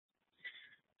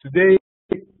Today,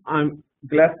 I'm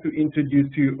glad to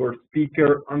introduce you our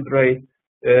speaker, Andrei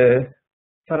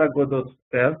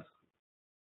Tsaregorodtsev.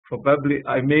 Probably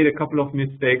I made a couple of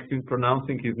mistakes in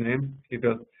pronouncing his name. He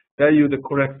will tell you the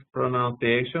correct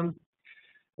pronunciation.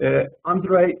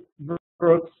 Andrei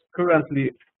works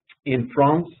currently in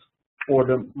France for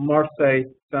the Marseille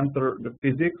Center of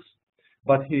Physics,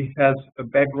 but he has a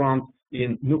background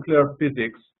in nuclear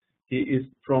physics.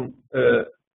 He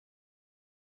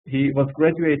was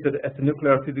graduated as a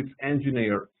nuclear physics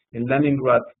engineer in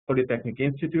Leningrad Polytechnic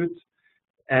Institute,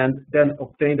 and then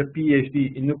obtained a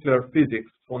PhD in nuclear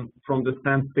physics from the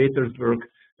St. Petersburg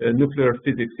Nuclear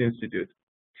Physics Institute.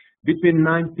 Between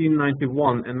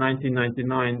 1991 and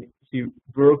 1999, he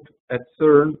worked at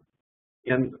CERN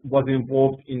and was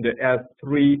involved in the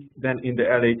L3, then in the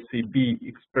LHC-B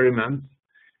experiments.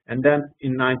 And then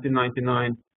in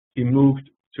 1999, he moved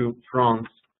to France,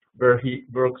 where he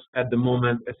works at the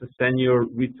moment as a senior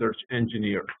research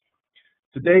engineer.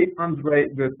 Today, Andrei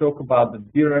will talk about the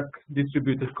DIRAC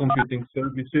distributed computing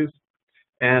services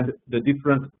and the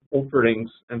different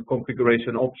offerings and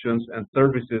configuration options and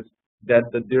services that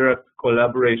the DIRAC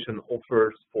collaboration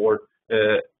offers for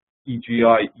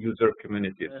EGI user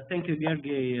communities. Thank you,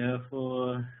 Georgi,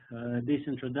 for this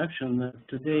introduction.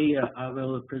 Today, I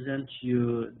will present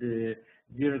you the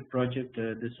DIRAC project,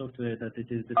 the software that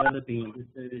it is developing, and the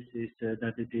services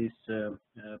that it is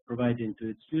providing to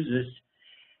its users.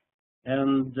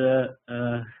 And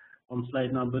on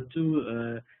slide number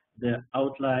 2, the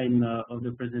outline of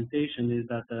the presentation is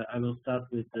that I will start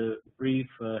with a brief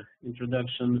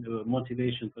introduction,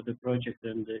 motivation for the project,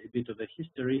 and a bit of a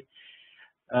history.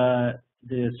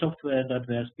 The software that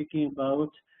we are speaking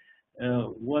about,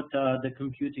 what are the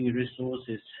computing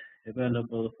resources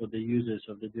available for the users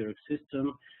of the DIRAC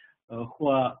system, who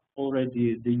are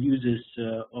already the users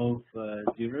of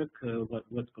DIRAC,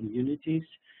 what communities,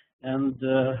 and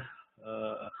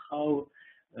how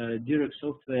DIRAC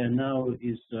software now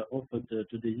is offered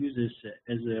to the users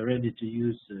as a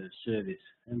ready-to-use service.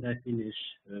 And I finish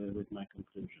with my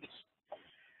conclusions.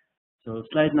 So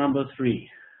slide number 3.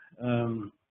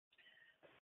 When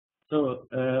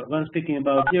speaking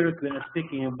about DIRAC, we are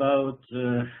speaking about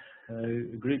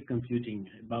grid computing,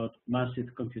 about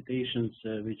massive computations,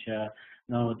 which are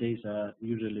nowadays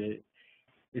usually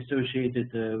associated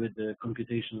with the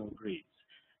computational grids.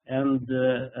 And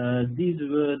these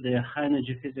were the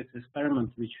high-energy physics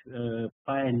experiments which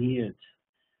pioneered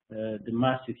the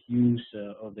massive use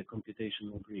of the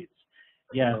computational grids.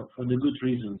 Yeah, for the good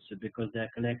reasons, because they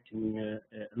are collecting a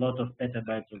lot of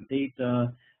petabytes of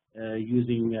data,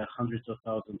 using hundreds of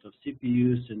thousands of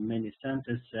CPUs in many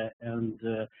centers, and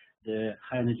the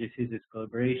high-energy physics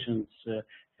collaborations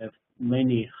have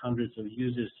many hundreds of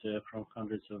users from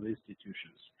hundreds of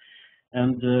institutions.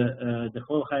 And the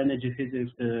whole high-energy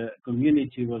physics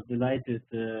community was delighted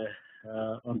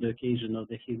on the occasion of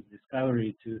the Higgs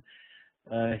discovery to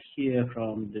hear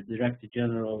from the Director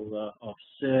General of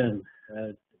CERN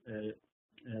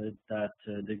that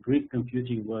the grid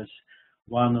computing was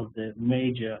one of the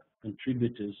major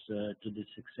contributors to the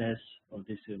success of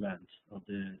this event, of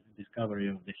the discovery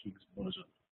of the Higgs boson.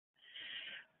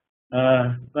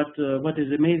 But what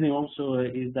is amazing also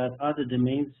is that other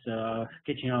domains are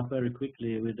catching up very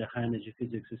quickly with the high-energy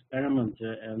physics experiment,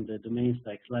 and the domains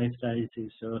like life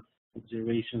sciences,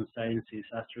 observation sciences,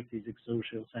 astrophysics,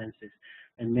 social sciences,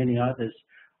 and many others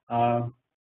are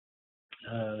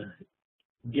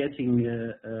getting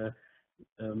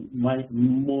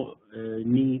more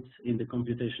needs in the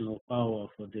computational power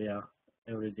for their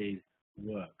everyday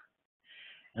work.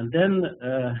 And then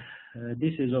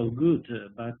this is all good,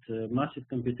 but massive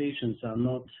computations are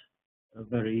not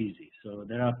very easy, so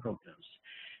there are problems.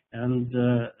 And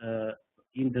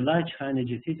in the large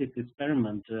high-energy physics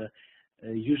experiment,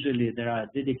 usually there are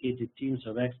dedicated teams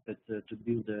of experts to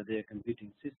build their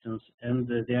computing systems, and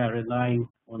they are relying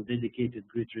on dedicated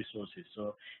grid resources.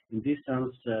 So in this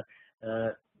sense,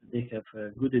 they have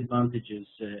good advantages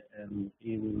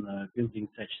in building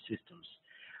such systems.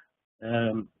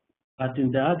 But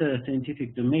in the other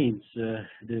scientific domains,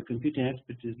 the computing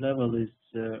expertise level is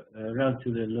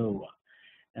relatively lower.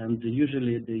 And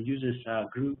usually the users are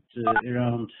grouped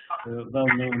around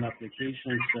well-known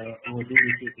applications or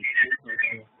dedicated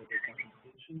tools for the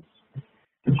applications.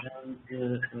 And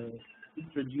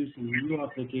introducing new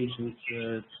applications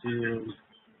to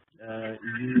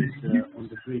use on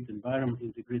the grid environment,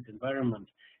 in the grid environment,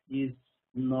 is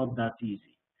not that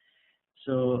easy.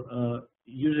 So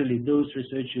usually those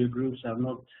research groups are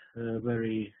not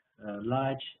very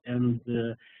large, and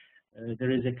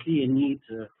there is a clear need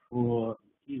for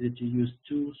easy-to-use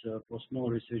tools for small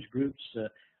research groups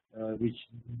which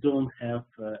don't have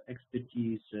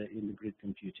expertise in the grid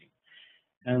computing.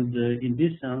 And in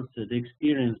this sense, the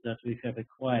experience that we have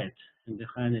acquired in the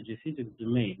high energy physics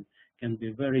domain can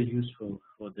be very useful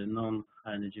for the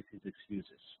non-high energy physics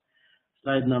users.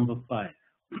 Slide number 5.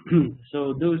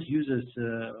 So those users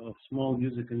of small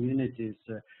user communities,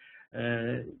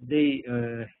 they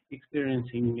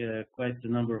experiencing quite a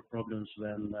number of problems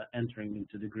when entering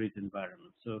into the grid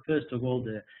environment. So first of all,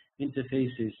 the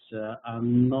interfaces are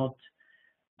not,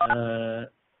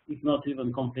 if not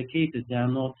even complicated, they are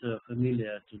not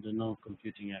familiar to the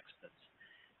non-computing experts.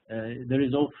 There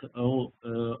is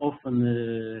often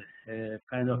a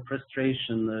kind of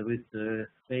frustration with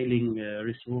failing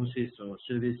resources or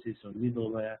services or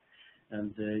middleware,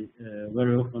 and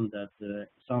very often that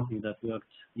something that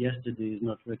worked yesterday is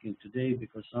not working today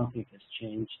because something has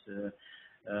changed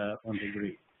on the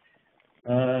grid.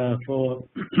 For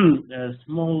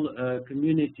small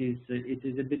communities, it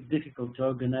is a bit difficult to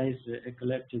organize a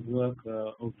collective work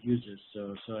of users.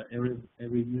 So every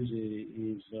user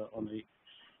is on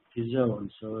his own.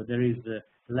 So there is a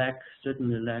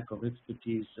certainly lack of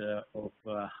expertise of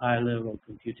high-level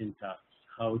computing tasks,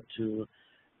 how to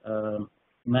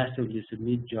massively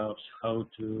submit jobs, how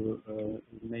to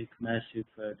make massive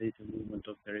data movement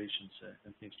operations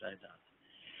and things like that.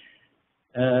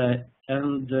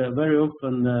 And very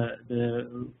often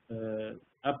the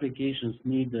applications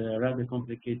need rather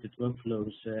complicated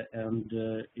workflows, and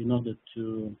in order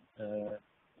to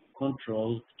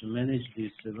manage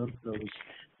these workflows,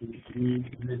 we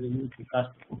need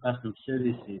custom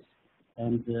services,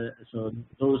 and so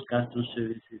those custom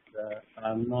services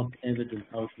are not evident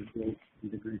how to build in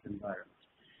the grid environment.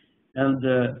 And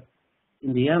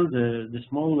in the end, the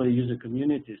smaller user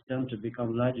communities tend to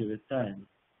become larger with time.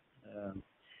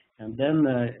 And then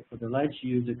for the large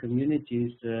user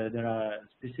communities, there are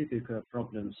specific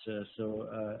problems.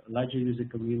 So larger user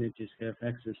communities have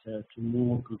access to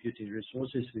more computing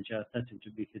resources, which are starting to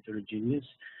be heterogeneous,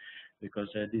 because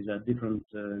these are different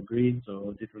grids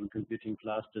or different computing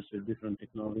clusters with different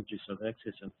technologies of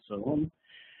access and so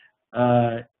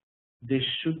on. There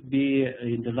should be,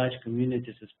 in the large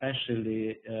communities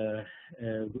especially,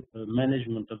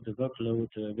 management of the workload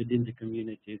within the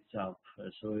community itself.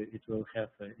 So it will have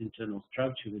internal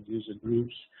structure with user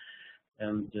groups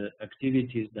and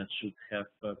activities that should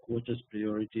have quotas,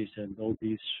 priorities, and all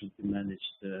these should be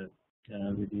managed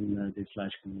within this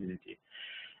large community.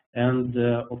 And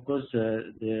of course,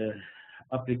 the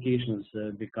applications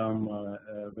become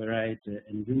varied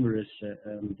and numerous,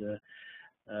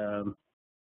 and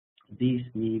these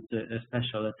need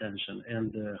special attention,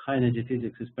 and high energy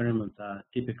physics experiments are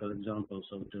typical examples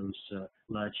of those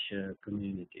large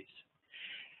communities.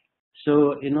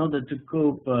 So in order to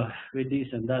cope with these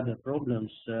and other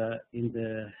problems in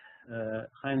the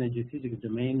high energy physics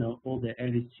domain, all the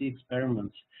LHC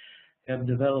experiments have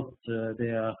developed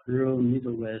their own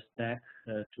middleware stack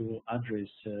to address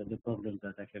the problems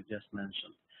that I have just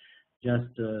mentioned.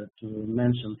 Just to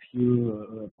mention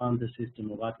few, Panda system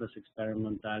of Atlas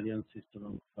experiment, Alliance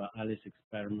system of Alice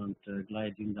experiment,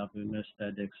 Gliding WMS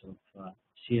FedEx of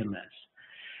CMS.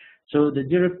 So the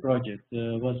DIRAC project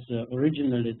was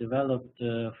originally developed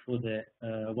for the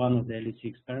one of the LHC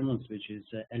experiments, which is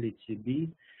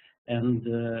LHCb, and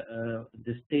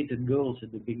the stated goals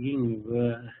at the beginning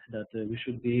were that we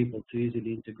should be able to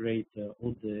easily integrate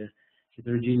all the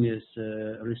heterogeneous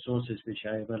resources which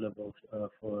are available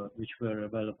which were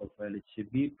available for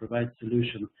LHCb, provide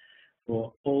solution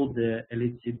for all the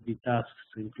LHCb tasks,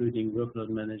 including workload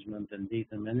management and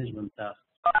data management tasks.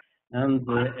 And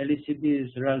LHCb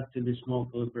is a relatively small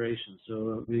collaboration,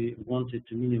 so we wanted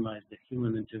to minimize the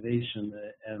human intervention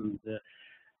and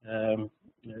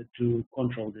to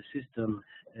control the system,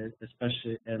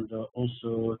 especially, and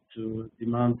also to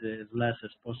demand as less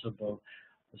as possible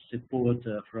support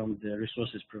from the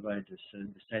resources providers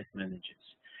and the site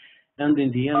managers. And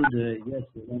in the end, yes,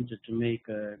 we wanted to make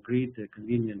grid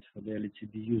convenient for the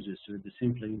LHCb users with the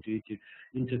simple, intuitive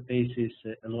interfaces.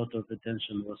 A lot of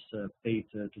attention was paid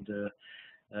to the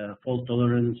fault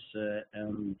tolerance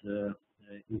and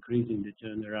increasing the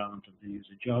turnaround of the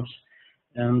user jobs,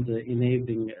 and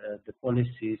enabling the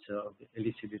policies of the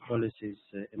LHCb policies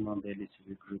among the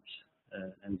LHCb groups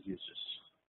and users.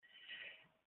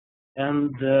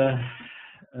 And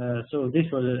so this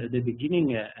was the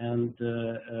beginning, and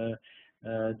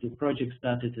the project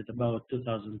started at about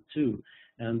 2002.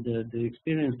 And the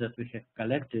experience that we have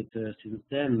collected since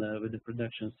then with the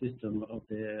production system of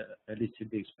the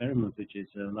LHCb experiment, which is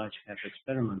a large HAP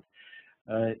experiment,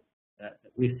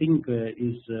 we think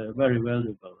is very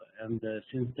valuable. And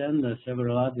since then,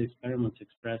 several other experiments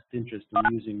expressed interest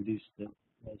in using this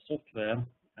software,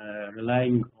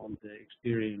 relying on the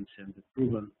experience and the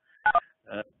proven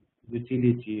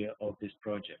utility of this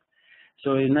project.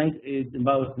 So in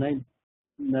about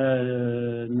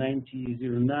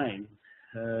 1909,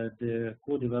 the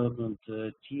co-development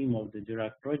team of the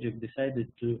DIRAC project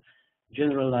decided to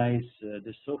generalize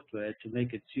the software to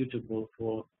make it suitable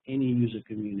for any user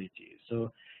community.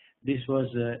 So this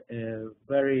was a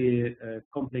very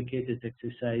complicated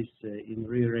exercise in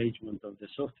rearrangement of the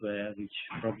software, which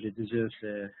probably deserves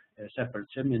a separate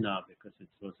seminar because it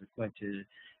was a quite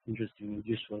interesting and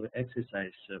useful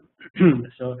exercise.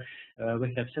 So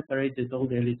we have separated all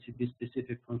the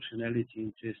LHCb-specific functionality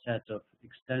into a set of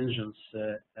extensions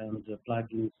and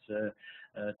plugins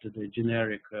to the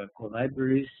generic core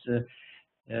libraries.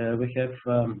 We have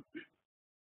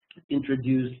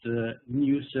introduced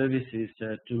new services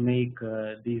to make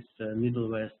this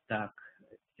middleware stack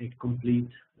a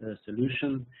complete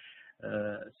solution,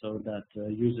 so that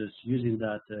users using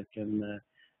that can,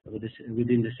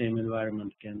 within the same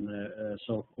environment, can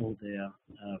solve all their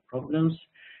problems.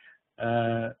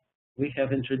 We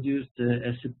have introduced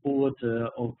a support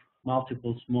of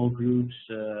multiple small groups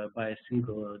by a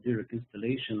single DIRAC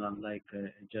installation, unlike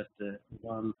just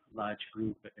one large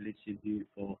group LHCb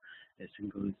for a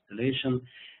single installation.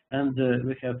 And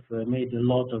we have made a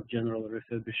lot of general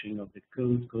refurbishing of the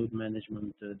code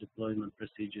management, deployment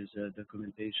procedures,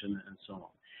 documentation, and so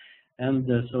on. And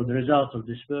so the results of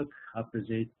this work are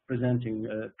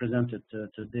presented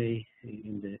today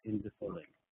in the following.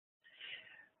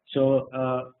 So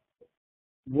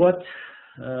what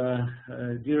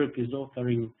DIRAC is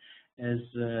offering as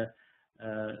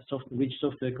which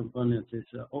software components is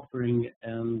offering,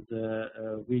 and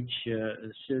which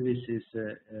services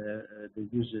the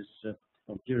users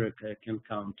of DIRAC can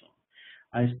count on.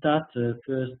 I start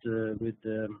first with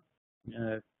the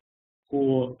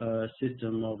core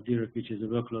system of DIRAC, which is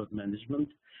workload management.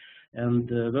 And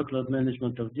workload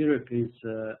management of DIRAC is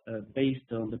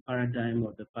based on the paradigm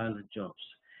of the pilot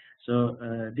jobs. So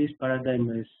this paradigm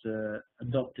is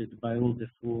adopted by all the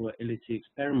 4 LHC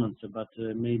experiments, but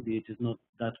maybe it is not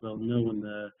that well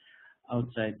known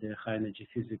outside the high energy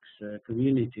physics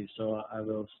community. So I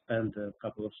will spend a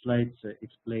couple of slides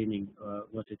explaining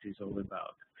what it is all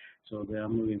about. So we are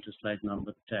moving to slide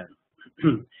number 10.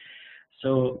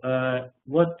 So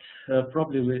what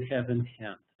problem we have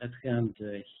at hand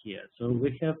here? So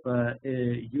we have a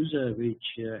user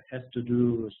which has to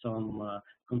do some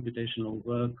computational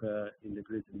work in the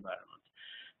grid environment,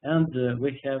 and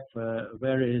we have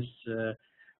various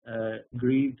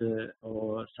grid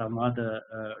or some other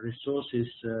resources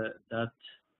that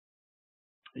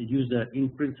the user in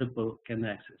principle can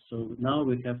access. So now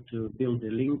we have to build a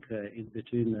link in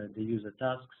between the user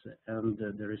tasks and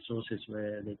the resources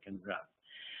where they can grab.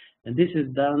 And this is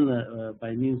done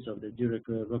by means of the DIRAC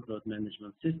workload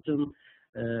management system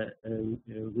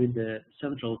with the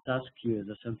central task queue as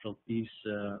a central piece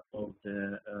of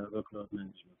the workload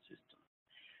management system.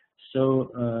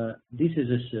 So this is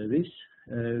a service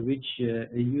which a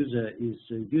user is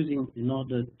using in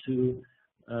order to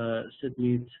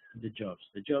submit the jobs.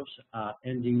 The jobs are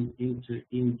ending in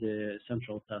the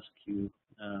central task queue,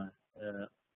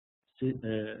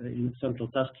 in central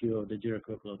task queue of the DIRAC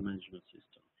workload management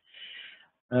system.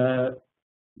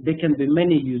 There can be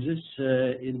many users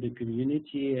in the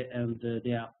community, and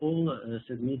they are all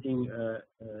submitting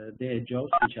their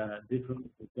jobs, which are different,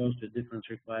 jobs with different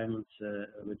requirements,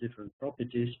 with different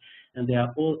properties, and they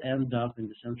are all end up in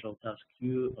the central task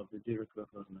queue of the DIRAC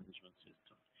workload management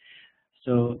system.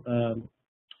 So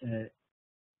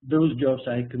those jobs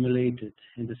are accumulated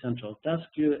in the central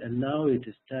task queue, and now it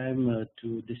is time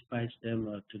to dispatch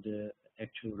them to the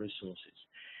actual resources.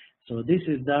 So this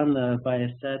is done by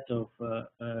a set of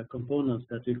components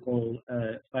that we call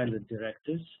pilot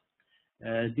directives.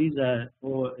 These are,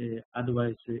 or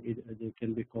otherwise they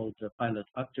can be called pilot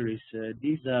factories.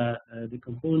 These are the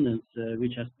components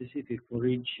which are specific for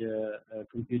each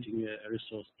computing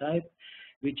resource type,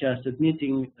 which are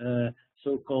submitting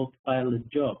so-called pilot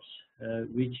jobs,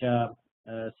 which are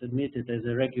submitted as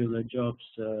a regular jobs,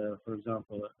 for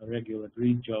example, regular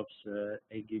grid jobs,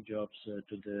 AG jobs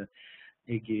to the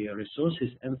AG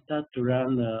resources, and start to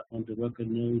run on the worker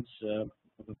nodes of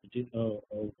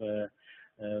a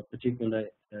particular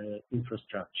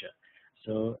infrastructure.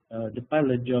 So the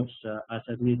pilot jobs are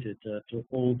submitted to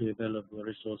all the available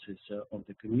resources of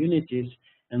the communities,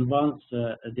 and once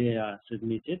they are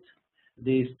submitted,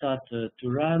 they start to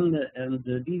run, and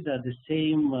these are the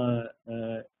same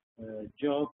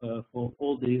job for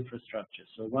all the infrastructure.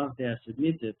 So once they are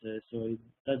submitted, so it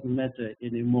doesn't matter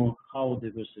anymore how they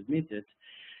were submitted,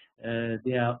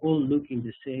 they are all looking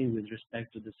the same with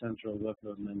respect to the central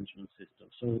workload management system.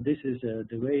 So this is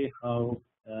the way how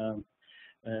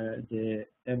the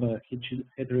ever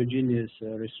heterogeneous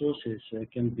resources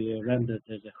can be rendered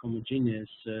as a homogeneous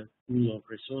pool of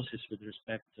resources with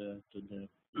respect to the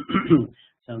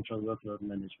central workload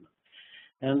management.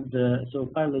 And so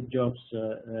pilot jobs,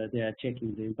 they are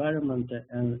checking the environment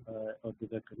and of the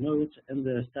worker nodes, and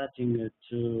they're starting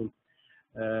to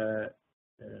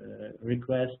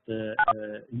request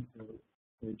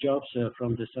jobs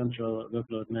from the central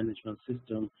workload management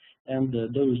system, and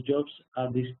those jobs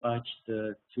are dispatched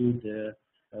to the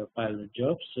pilot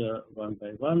jobs one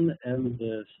by one, and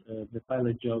the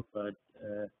pilot job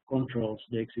controls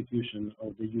the execution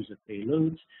of the user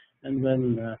payloads, and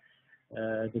when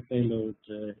the payload,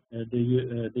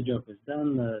 the job is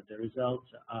done, the results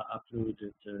are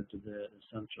uploaded to the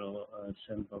central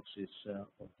sandboxes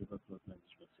of the workload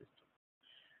management system.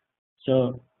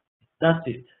 So that's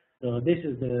it. So this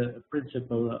is the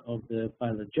principle of the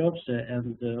pilot jobs,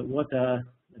 and what are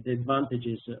the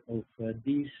advantages of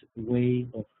this way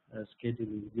of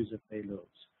scheduling user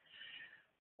payloads.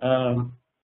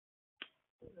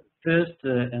 First,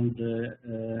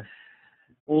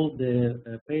 all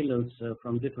the payloads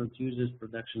from different users,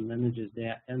 production managers,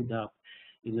 they end up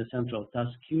in a central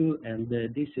task queue, and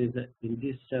this is in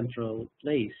this central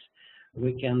place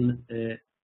we can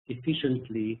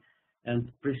efficiently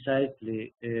and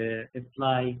precisely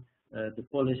apply the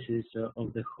policies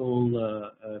of the whole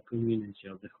community,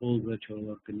 of the whole virtual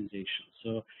organization.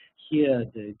 So here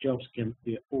the jobs can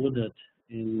be ordered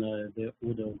in the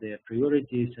order of their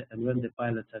priorities, and when the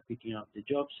pilots are picking up the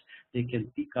jobs, they can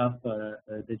pick up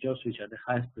the jobs which are the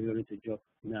highest priority job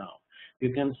now.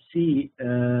 You can see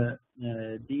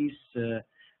this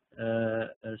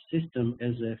system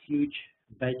as a huge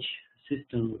batch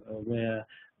system where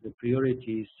the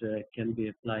priorities can be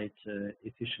applied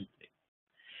efficiently.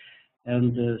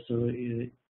 And so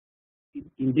in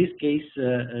this case,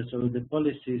 so the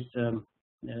policies,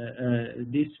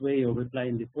 this way of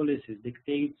applying the policies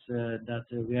dictates that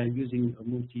we are using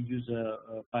multi-user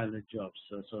pilot jobs.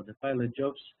 So the pilot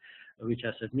jobs which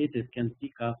are submitted can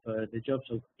pick up the jobs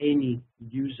of any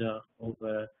user of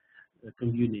a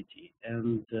community.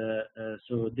 And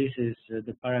so this is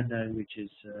the paradigm which is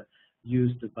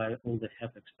used by all the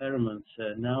HEP experiments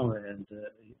now, and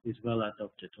is well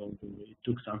adopted, although it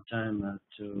took some time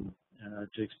to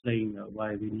explain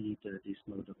why we need this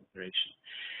mode of operation.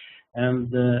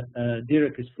 And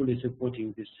DIRAC is fully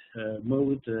supporting this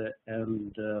mode,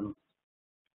 and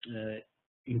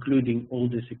including all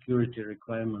the security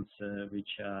requirements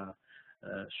which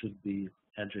should be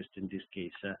addressed in this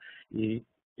case.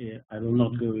 I will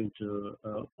not go into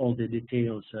all the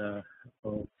details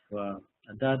of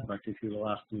that, but if you will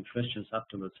ask me questions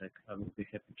afterwards, I will be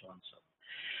happy to answer.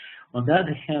 On the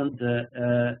other hand,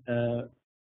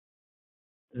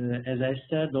 as I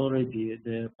said already,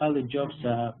 the pilot jobs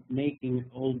are making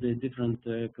all the different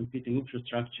computing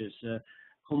infrastructures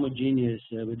homogeneous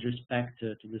with respect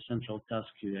to the central task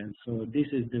queue. And so this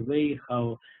is the way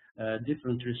how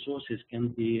different resources can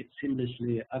be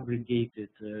seamlessly aggregated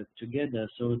together,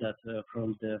 so that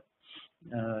from the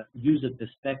user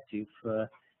perspective,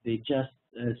 they just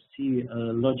see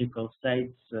logical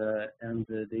sites, and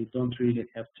they don't really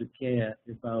have to care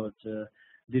about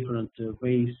different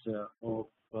ways of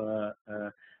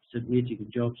submitting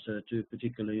jobs to a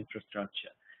particular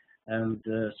infrastructure. And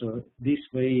so this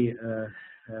way,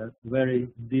 very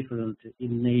different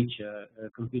in nature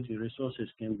computing resources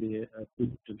can be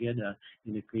put together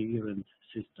in a coherent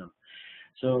system.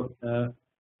 So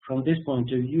from this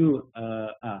point of view,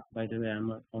 by the way,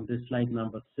 I'm on this slide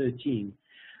number 13.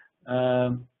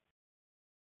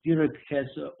 DIRAC has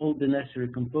all the necessary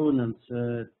components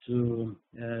to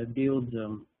build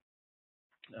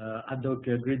ad hoc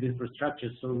grid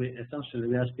infrastructure. So essentially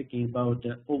we are speaking about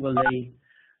the overlay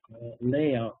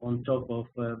layer on top of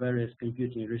various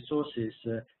computing resources,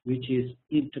 which is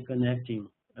interconnecting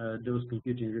those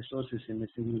computing resources in a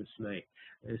seamless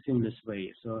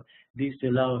way. So this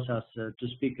allows us to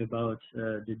speak about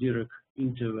the DIRAC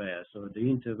interware. So the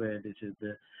interware, this is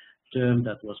the term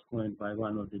that was coined by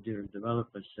one of the DIRAC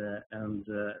developers, and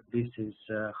this is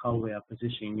how we are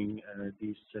positioning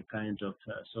this kind of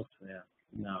software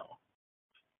now.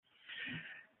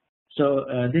 So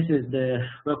this is the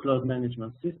workload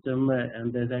management system,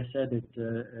 and as I said,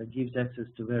 it gives access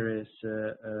to various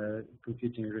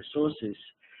computing resources,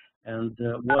 and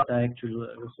what are actual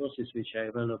resources which are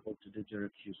available to the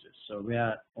DIRAC users. So we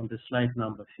are on the slide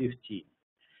number 15.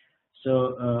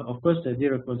 So of course, the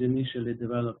DIRAC was initially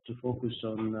developed to focus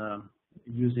on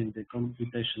using the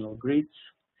computational grids,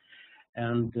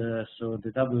 And so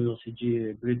the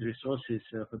WLCG grid resources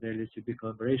for the LCB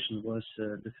collaboration was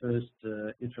the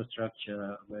first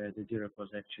infrastructure where the DIRAC was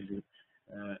actually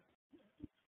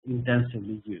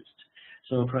intensively used.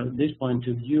 So from this point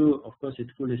of view, of course, it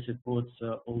fully supports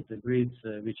all the grids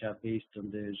which are based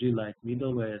on the G-like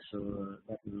middleware, so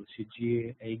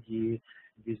WLCG, AG,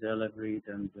 Visa grid,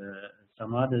 and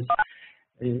some others,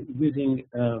 using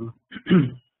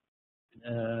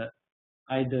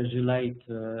either G-like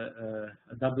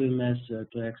WMS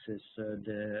to access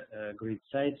the grid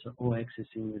sites or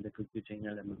accessing the computing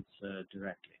elements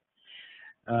directly.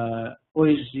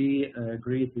 OSG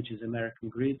grid, which is American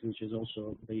grid, which is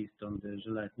also based on the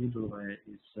G-like middleware,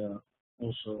 is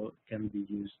also can be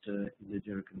used in the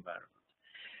DIRAC environment.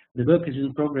 The work is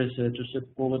in progress to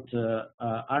support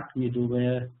ARC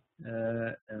middleware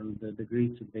and the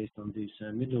grids based on this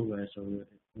middleware, so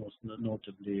most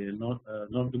notably not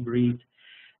the grid.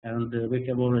 And we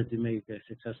have already made a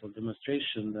successful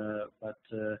demonstration, but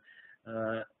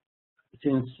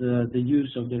since the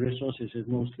use of the resources is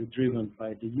mostly driven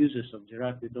by the users of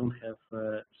DIRAC, we don't have,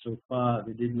 so far,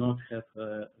 we did not have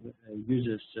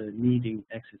users needing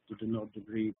access to the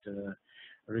not-the-grid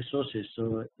resources,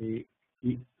 so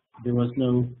there was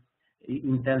no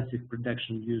intensive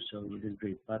production use of this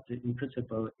grid, but in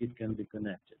principle, it can be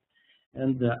connected.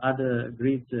 And other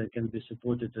grids can be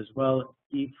supported as well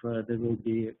if there will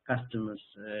be customers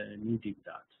needing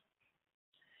that.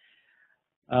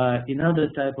 Another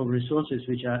type of resources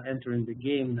which are entering the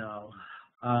game now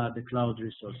are the cloud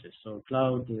resources. So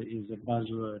cloud is a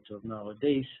buzzword of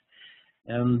nowadays,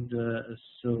 and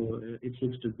so it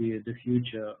looks to be the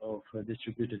future of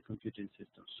distributed computing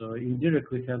systems. So in DIRAC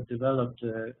we have developed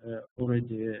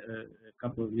already a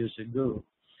couple of years ago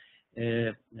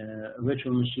a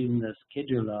virtual machine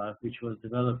scheduler, which was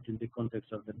developed in the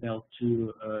context of the Bell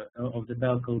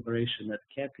collaboration at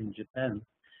CAP in Japan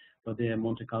for their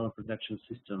Monte Carlo production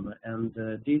system. And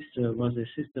this was a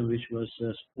system which was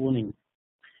spawning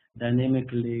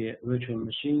dynamically virtual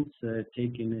machines,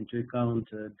 taking into account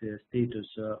the status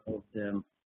of the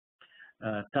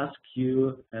task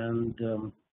queue, and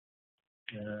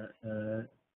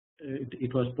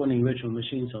it was spawning virtual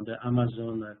machines on the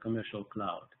Amazon commercial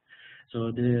cloud. So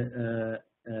the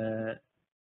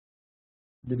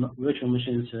virtual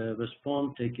machines were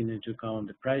spawned, taking into account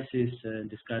the prices,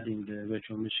 discarding the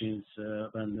virtual machines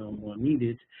when no more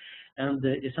needed. And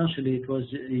essentially it was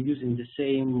using the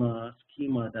same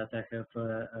schema that I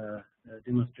have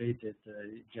demonstrated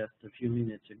just a few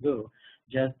minutes ago,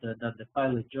 just that the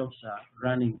pilot jobs are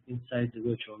running inside the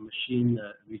virtual machine,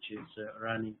 which is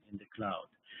running in the cloud.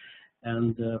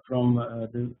 And from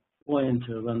the point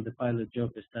when the pilot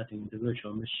job is starting the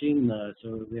virtual machine,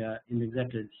 so we are in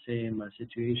exactly the same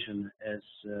situation as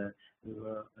we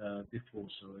were before.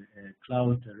 So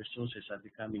cloud resources are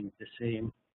becoming the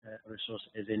same resource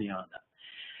as any other.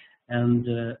 And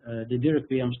the DIRAC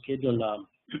VM scheduler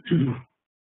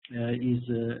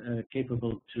is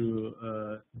capable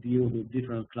to deal with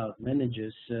different cloud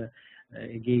managers,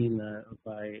 again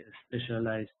by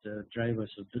specialized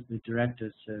drivers of the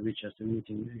directors, which are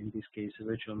submitting, in this case,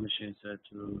 virtual machines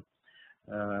to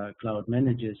cloud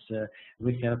managers.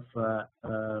 We have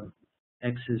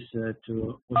access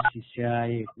to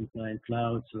OCCI compliant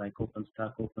clouds like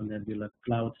OpenStack, OpenNebula,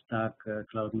 CloudStack,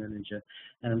 Cloud Manager,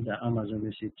 and Amazon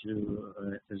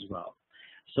EC2 as well.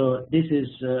 So this is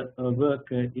a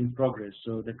work in progress.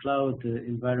 So the cloud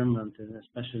environment, and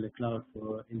especially cloud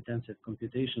for intensive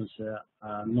computations,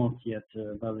 are not yet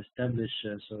well established.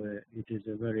 So it is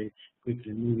a very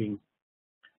quickly moving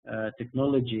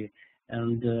technology.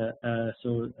 And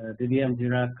so the VM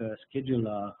DIRAC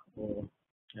scheduler or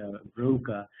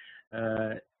broker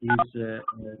is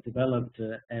developed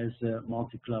as a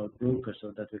multi-cloud broker,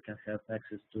 so that we can have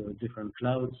access to different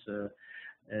clouds,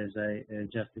 as I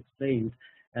just explained.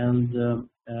 And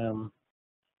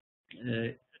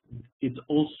it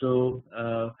also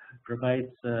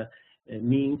provides a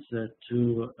means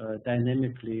to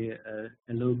dynamically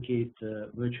allocate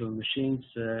virtual machines,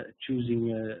 choosing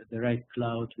the right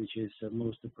cloud which is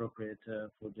most appropriate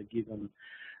for the given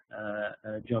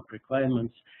job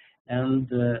requirements. And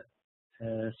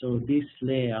so this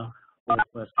layer of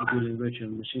scheduling virtual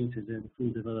machines is in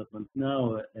full development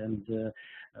now, and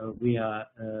we are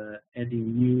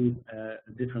adding new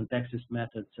different access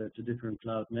methods to different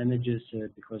cloud managers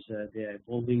because they are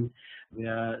evolving. We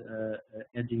are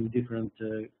adding different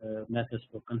methods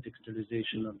for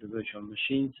contextualization of the virtual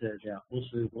machines. They are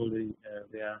also evolving.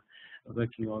 We are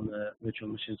working on virtual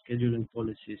machine scheduling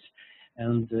policies.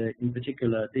 And in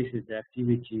particular, this is the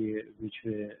activity which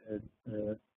we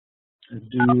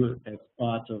do as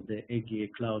part of the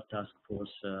aggregate cloud task force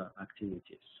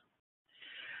activities.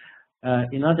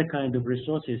 Another kind of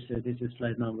resources, this is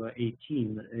slide number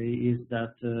 18, is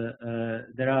that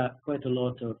there are quite a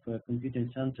lot of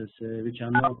computing centers which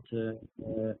are not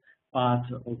part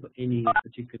of any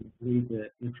particular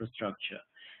grid infrastructure.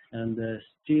 And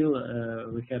still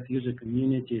we have user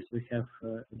communities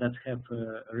that have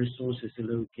resources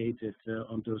allocated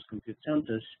on those compute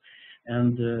centers.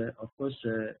 And of course,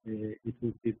 it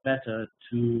would be better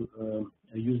to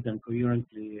use them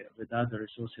coherently with other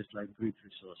resources like grid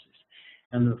resources.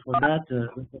 And for that,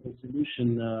 we have a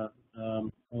solution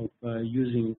of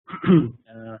using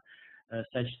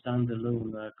such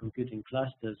standalone computing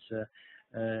clusters,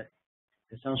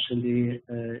 essentially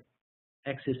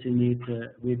accessing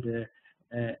it with the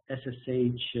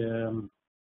SSH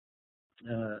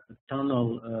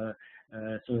tunnel,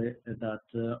 so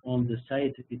that on the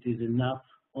site it is enough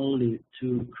only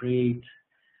to create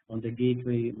on the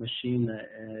gateway machine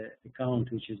account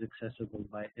which is accessible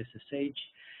by SSH,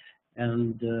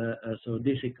 and so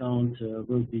this account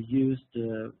will be used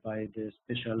by the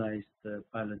specialized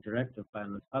pilot director,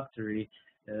 pilot factory,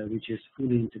 which is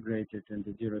fully integrated in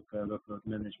the DIRAC workload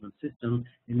management system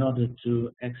in order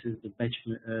to access the batch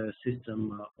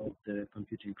system of the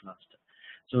computing cluster.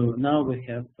 So now we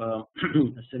have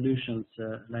solutions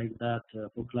like that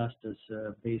for clusters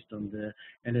based on the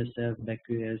LSF,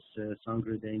 BackQS,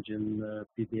 SoundGrid Engine,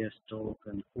 PBS Talk,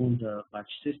 and older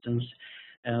batch systems.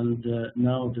 And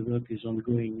now the work is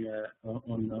ongoing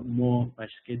on more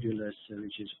batch schedulers,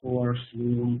 which is OR,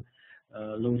 Sloom,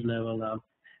 load leveler.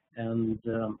 And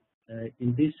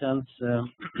in this sense,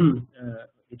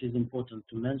 it is important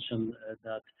to mention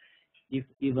that if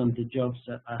even the jobs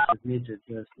are submitted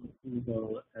to a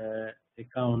single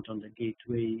account on the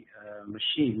gateway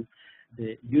machine,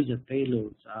 the user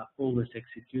payloads are always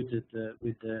executed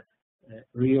with the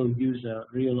real user,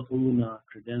 real owner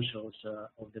credentials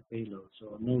of the payload.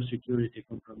 So no security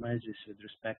compromises with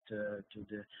respect to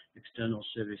the external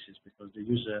services, because the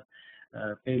user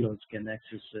payloads can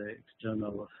access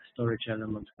external storage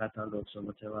elements, catalogs, or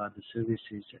whatever other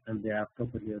services, and they are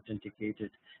properly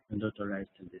authenticated and authorized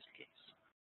in this case.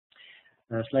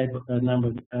 Slide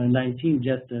number 19,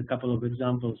 just a couple of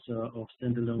examples of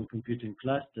standalone computing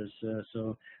clusters.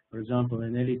 So, for example,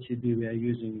 in LHCb, we are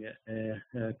using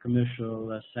a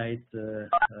commercial site,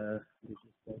 which is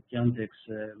called Yandex,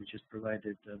 which is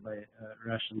provided by a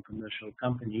Russian commercial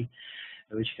company,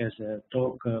 which has a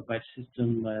talk batch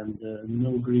system and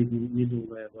no grid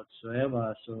middleware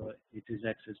whatsoever. So it is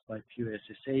accessed by pure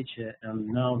SSH, and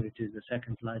now it is the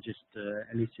second largest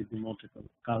LHCb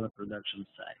multi-color production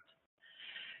site.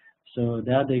 So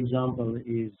the other example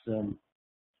is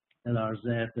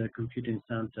LRZ, the computing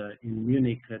center in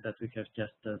Munich that we have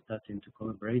just starting to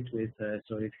collaborate with.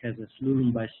 So it has a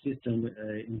Sloom batch system.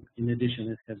 In addition,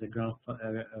 it has a Ground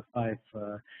 5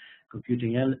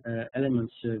 computing element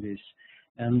service.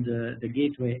 And the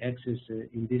gateway access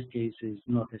in this case is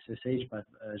not SSH, but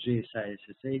GSI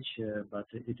SSH, but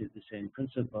it is the same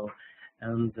principle.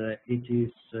 And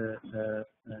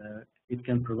it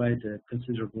can provide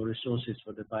considerable resources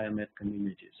for the biomed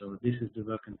community. So this is the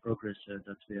work in progress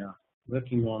that we are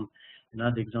working on.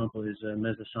 Another example is a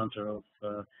Mesa Center of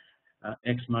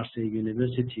ex-Marseille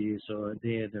University. So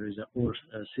there is a OR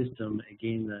system.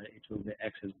 Again, it will be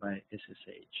accessed by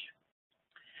SSH.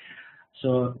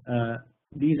 So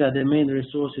these are the main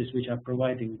resources which are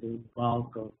providing the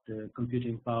bulk of the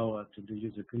computing power to the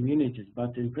user communities.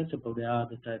 But in principle, there are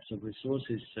other types of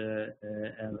resources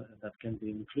that can be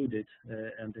included.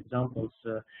 And examples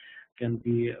can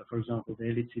be, for example, the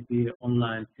LHCb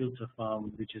online filter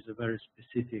farm, which is a very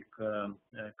specific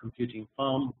computing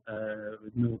farm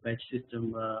with no batch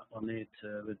system on it,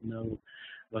 with no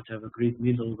whatever grid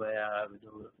middleware, with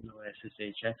no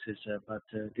SSH access, but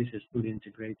this is fully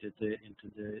integrated into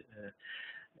the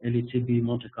LHCb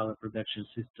multicolor production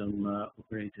system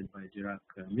operated by DIRAC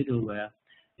middleware.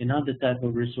 Another type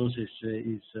of resources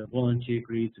is volunteer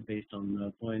grids based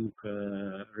on Boeing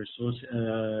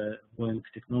Boeing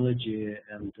technology,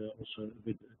 and also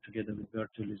together with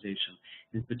virtualization.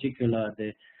 In particular,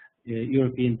 the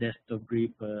European desktop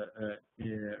grid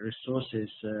resources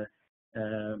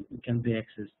can be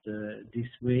accessed this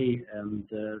way, and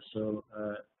so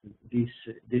this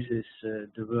is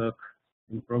the work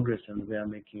in progress, and we are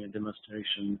making a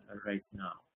demonstration right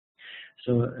now.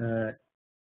 So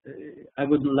I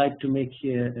would like to make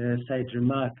here a side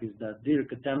remark is that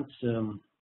DIRAC attempts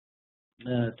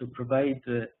to provide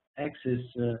access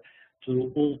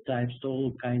to all types, to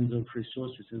all kinds of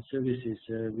resources and services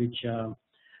which are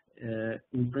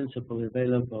in principle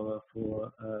available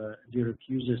for DIRAC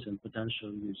users and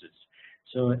potential users.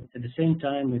 So at the same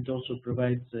time, it also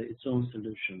provides its own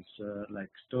solutions like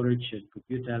storage,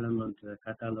 compute element,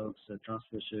 catalogs,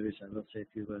 transfer service. I will say a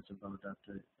few words about that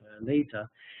later.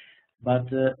 But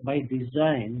by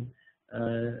design,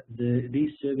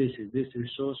 these services, these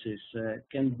resources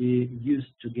can be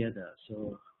used together.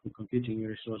 So for computing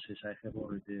resources, I have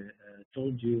already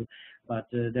told you, but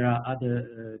there are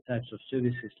other types of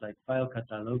services like file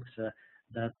catalogs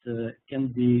that can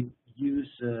be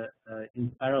used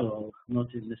in parallel, not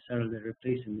necessarily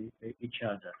replacing each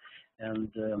other. And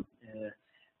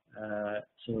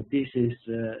so this is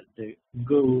the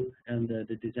goal and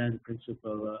the design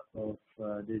principle of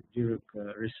the DIRAC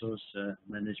resource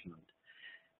management.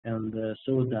 And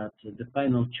so that the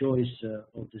final choice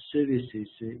of the services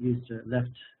is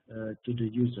left to the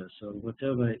user. So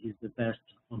whatever is the best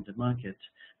on the market,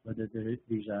 whether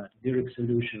these are DIRAC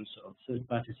solutions or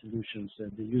third-party solutions,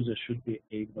 the user should be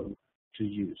able to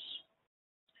use.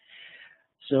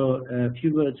 So a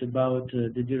few words about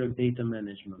the DIRAC data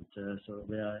management. So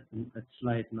we are at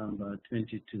slide number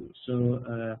 22.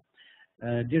 So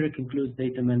DIRAC includes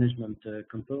data management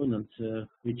components,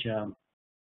 which are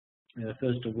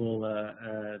first of all,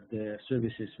 the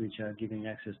services which are giving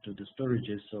access to the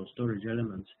storages, so storage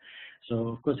elements. So,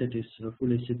 of course, it is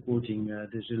fully supporting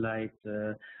the Light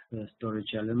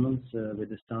storage elements with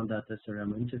the standard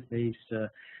SRM interface.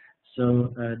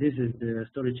 So, this is the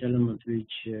storage element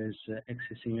which is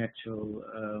accessing actual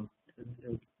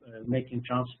making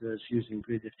transfers using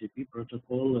grid FTP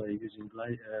protocol, using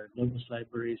globus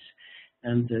libraries,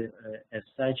 and as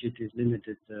such, it is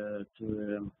limited to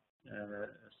a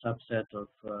subset of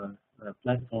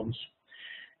platforms,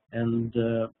 and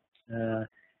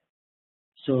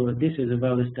so this is a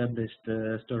well-established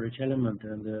storage element,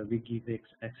 and we give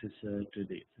access to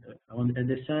it. At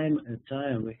the same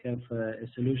time, we have a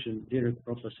solution, DIRAC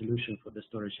proper solution for the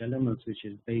storage elements, which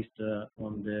is based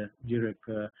on the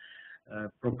DIRAC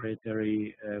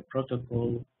proprietary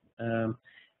protocol.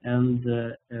 And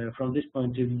from this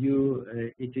point of view,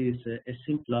 it is a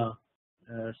simpler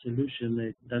solution.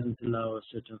 It doesn't allow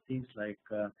certain things like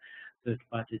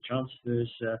third-party transfers.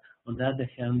 On the other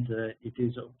hand, it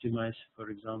is optimized, for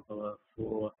example,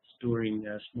 for storing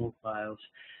small files,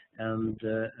 and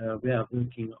we are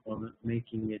working on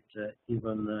making it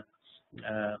even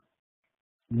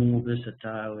more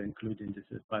versatile, including the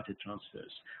third-party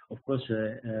transfers. Of course,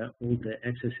 all the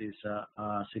accesses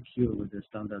are secure with the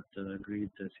standard grid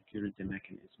security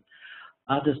mechanism.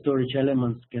 Other storage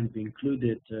elements can be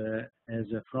included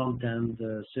as a front-end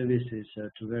services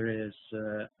to various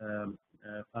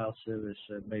file service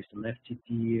based on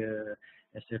FTP,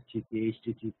 SFTP,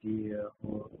 HTTP,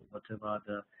 or whatever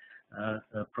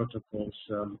other protocols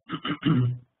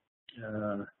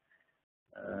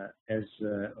as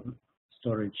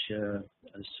storage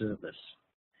service.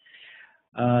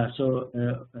 So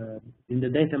in the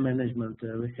data management,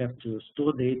 we have to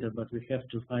store data, but we have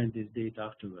to find this data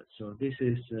afterwards. So this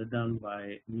is done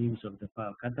by means of the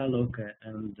file catalog,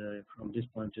 and from this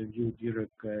point of view,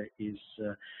 DIRAC is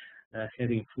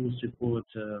having full support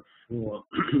for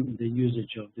the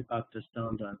usage of de facto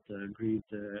standard grid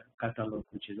catalog,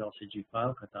 which is LCG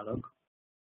file catalog.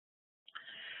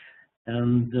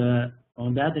 And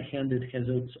on the other hand, it has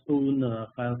its own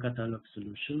file catalog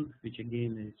solution, which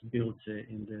again is built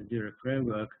in the DIRAC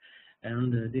framework,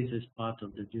 and this is part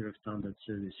of the DIRAC standard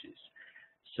services.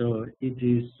 So it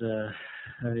is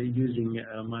using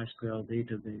a MySQL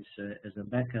database as a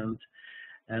backend,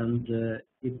 and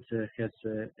it has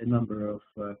a number of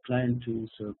client tools,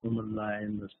 command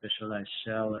line, specialized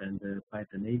shell, and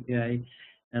Python API.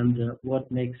 And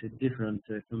what makes it different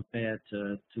compared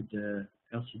to the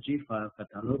LCG file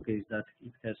catalog is that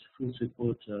it has full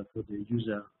support for the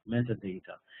user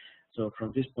metadata. So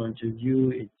from this point of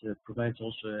view, it provides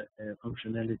also a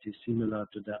functionality similar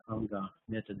to the ANGA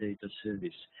metadata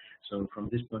service. So from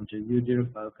this point of view,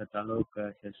 DIRAC file catalog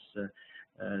has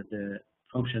the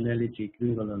functionality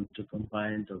equivalent to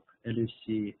combined of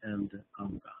LFC and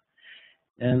ANGA.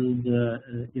 And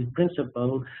in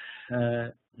principle,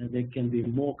 there can be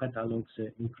more catalogs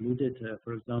included.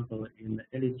 For example, in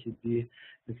LHCP,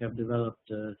 we have developed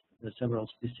several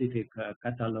specific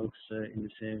catalogs in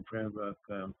the same framework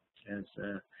as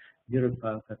DIRAC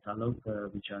file catalog,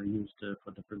 which are used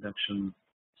for the production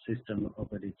system of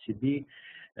LHCP.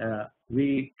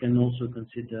 We can also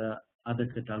consider other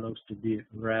catalogs to be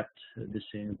wrapped the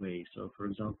same way. So, for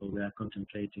example, we are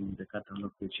contemplating the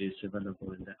catalog which is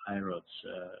available in the hierarchies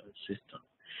system.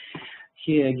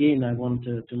 Here again, I want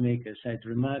to make a side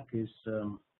remark, is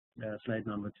slide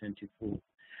number 24.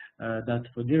 that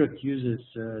for DIRAC users,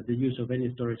 the use of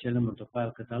any storage element or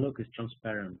file catalog is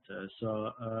transparent.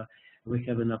 So we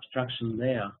have an abstraction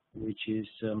layer which is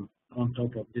on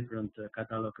top of different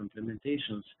catalog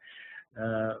implementations,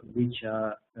 which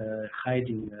are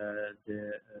hiding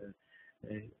the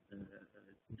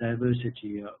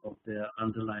diversity of the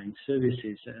underlying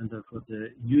services. And for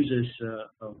the users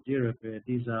of DIRAC,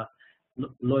 these are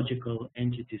logical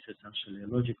entities, essentially,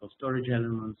 logical storage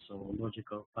elements or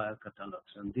logical file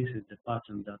catalogs. And this is the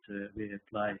pattern that we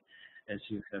apply, as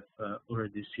you have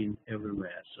already seen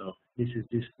everywhere. So this is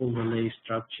this overlay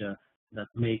structure that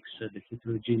makes the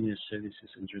heterogeneous services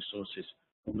and resources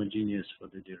homogeneous for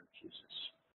the DIRAC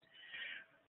users.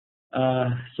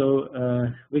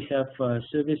 We have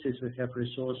services, we have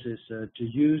resources to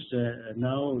use.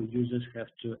 Now users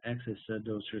have to access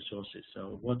those resources.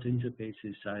 So what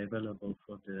interfaces are available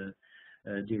for the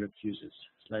DIRAC users?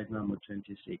 Slide number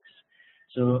 26.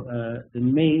 So the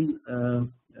main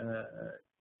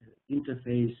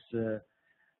interface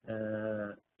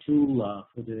tool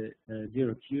for the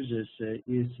DIRAC users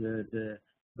is the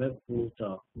web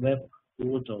portal,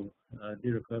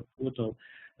 DIRAC web portal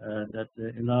that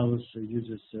allows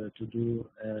users to do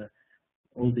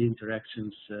all the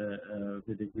interactions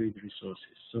with the grid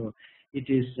resources. So it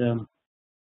is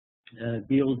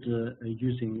built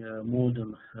using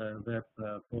modern web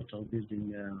portal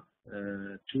building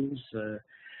tools,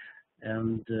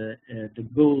 and the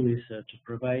goal is to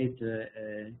provide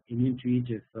an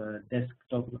intuitive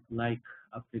desktop-like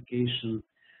application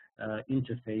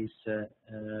interface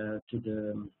to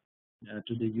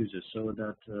the user, so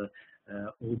that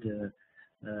all the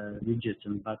widgets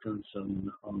and buttons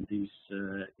on this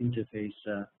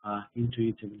interface are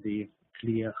intuitively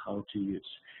clear how to use.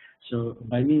 So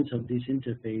by means of this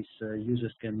interface,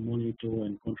 users can monitor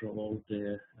and control all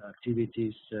the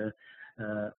activities,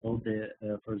 all the,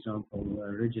 for example,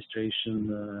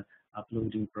 registration,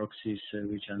 uploading proxies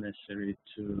which are necessary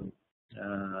to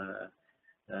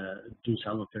do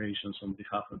some operations on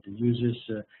behalf of the users,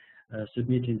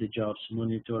 submitting the jobs,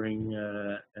 monitoring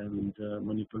and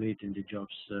manipulating the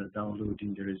jobs,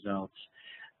 downloading the results,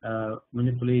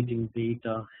 manipulating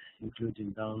data,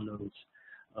 including downloads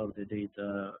of the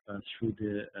data through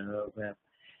the web.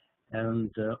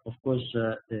 And of course,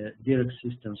 the DIRAC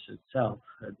systems itself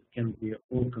can be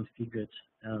all configured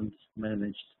and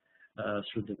managed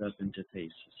through the web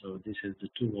interface. So this is the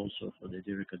tool also for the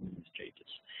DIRAC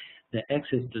administrators. The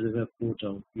access to the web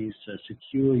portal is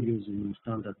secure using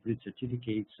standard grid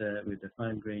certificates with the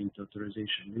fine-grained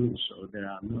authorization rules, so there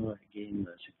are no, again,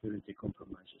 security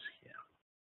compromises here.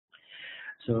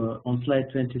 So on slide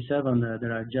 27,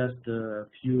 there are just a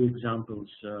few examples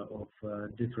of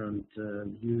different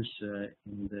views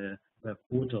in the web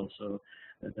portal. So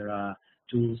there are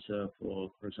tools for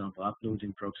example,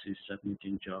 uploading proxies,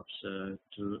 submitting jobs,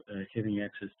 to having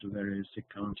access to various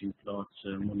accounting plots,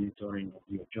 monitoring of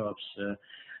your jobs,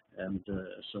 and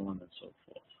so on and so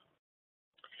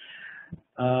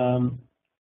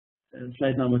forth.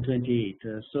 Slide number 28.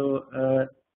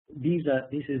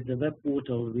 This is the web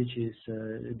portal, which is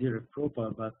DIRAC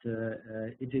proper, but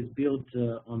it is built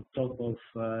on top of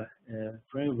a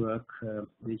framework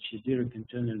which DIRAC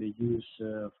internally use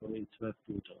for its web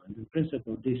portal. And in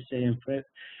principle, this same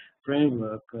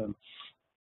framework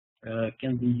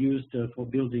can be used for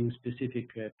building specific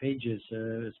pages,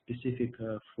 specific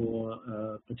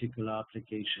for particular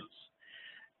applications.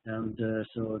 And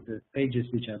so the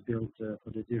pages which are built for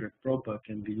the DIRAC proper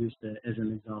can be used as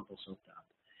an example of that.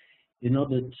 In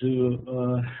order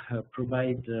to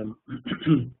provide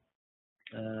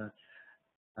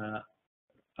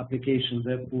application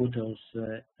web portals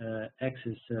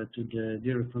access to the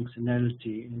DIRAC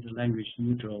functionality in the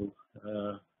language-neutral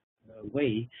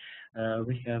way,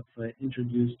 we have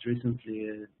introduced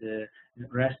recently the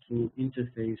RESTful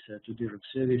interface to DIRAC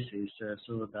services,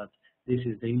 so that this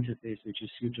is the interface which is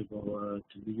suitable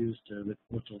to be used with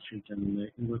portals written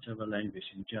in whatever language,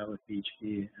 in Java,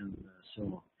 PHP, and so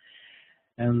on.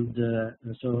 And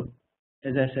so,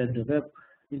 as I said, the web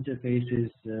interface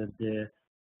is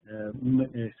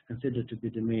is considered to be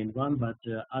the main one, but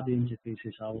other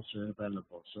interfaces are also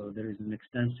available. So there is an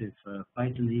extensive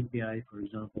Python API, for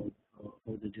example.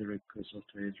 All the DIRAC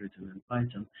software is written in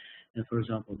Python. And for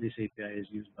example, this API is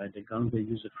used by the Ganga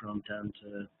user front-end,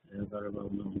 very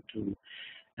well-known tool.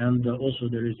 And also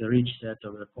there is a rich set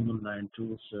of command line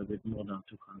tools with more than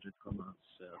 200 commands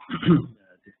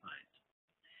defined.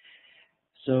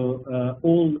 So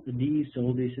all these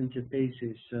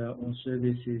interfaces on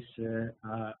services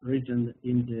are written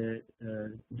in the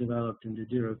developed in the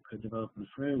DIRAC development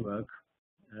framework,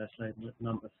 slide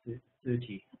number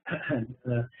 30.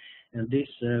 And this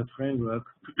framework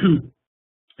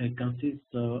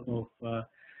consists of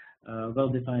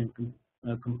well-defined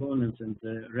components and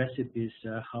recipes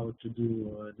how to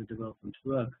do the development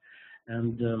work,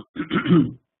 and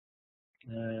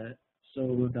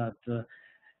so that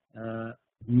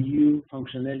new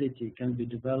functionality can be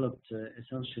developed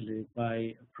essentially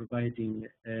by providing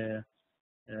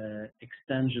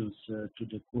extensions to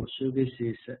the core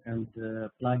services and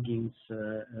plugins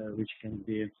which can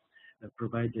be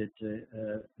provided,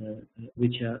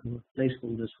 which are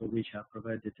placeholders for which are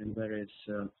provided in various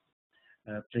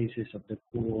places of the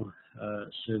core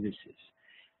services.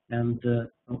 And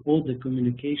all the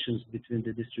communications between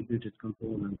the distributed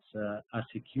components are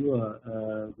secure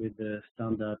with the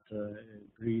standard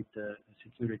grid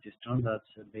security standards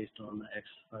based on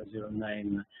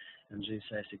X509 and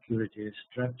GSI security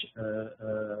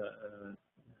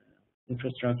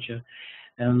infrastructure.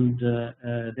 And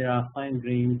there are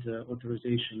fine-grained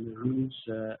authorization rules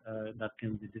that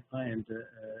can be defined.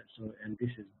 And this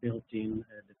is built in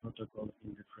the protocol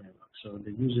in the framework. So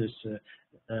the users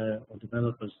or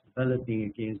developers developing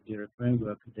against DIRAC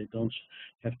framework, they don't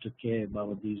have to care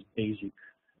about these basic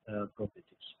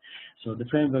properties. So the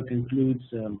framework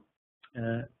includes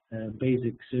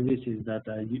basic services that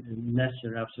are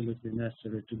necessary, absolutely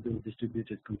necessary to build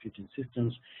distributed computing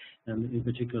systems, and in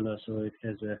particular, so it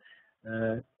has a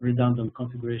redundant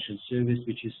configuration service,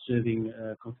 which is serving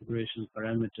configuration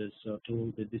parameters to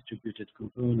all the distributed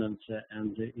components,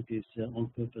 and it is on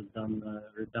purpose done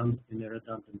in a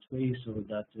redundant way, so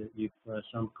that if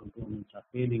some components are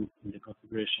failing in the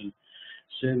configuration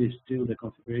service, still the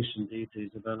configuration data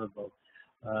is available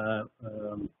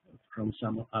from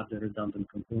some other redundant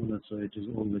components, so it is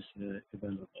always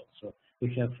available. So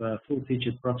we have a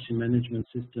full-featured proxy management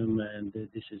system, and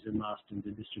this is a must in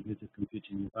the distributed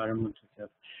computing environment. We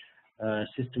have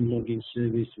system logging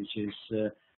service, which is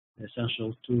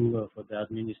essential tool for the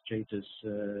administrators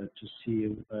to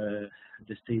see the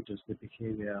status, the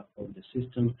behavior of the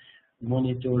system.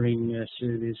 Monitoring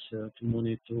service to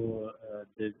monitor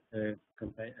the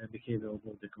behavior of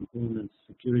all the components,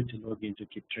 security logging to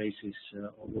keep traces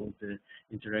of all the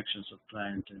interactions of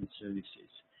client and services.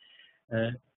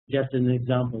 Just an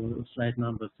example, slide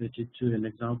number 32, an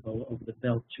example of the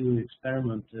Bell2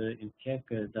 experiment in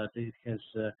KEC that it has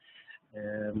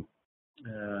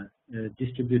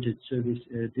distributed service,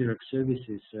 DIRAC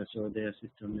services, so their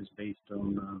system is based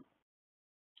on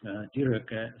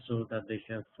DIRAC, so that they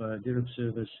have DIRAC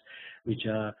servers which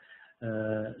are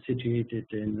situated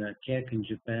in KEC in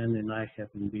Japan, in IHAP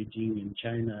in Beijing in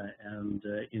China, and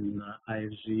in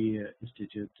IFG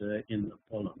Institute in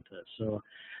Poland. So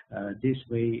this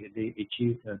way they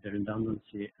achieve the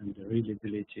redundancy and the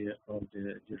reliability of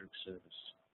the DIRAC service.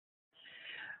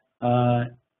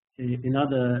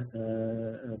 Another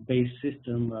base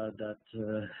system that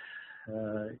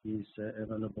is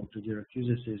available to DIRAC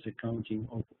users is accounting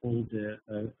of all the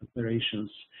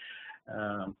operations,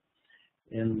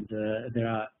 and there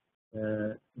are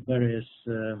various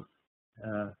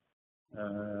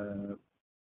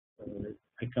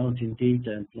accounting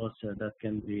data and plots that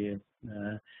can be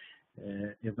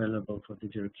available for the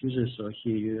DIRAC users. So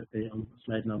here on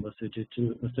slide number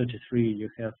 33, you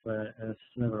have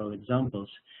several examples,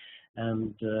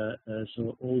 and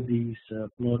so all these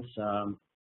plots are,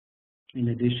 in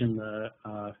addition,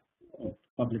 of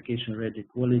publication-ready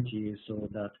quality, so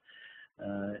that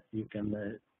you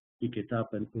can pick it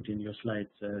up and put in your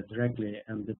slides directly.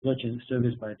 And the plugin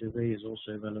service, by the way, is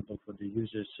also available for the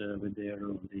users with their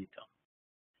own data.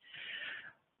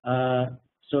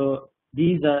 So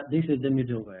this is the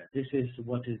middleware. This is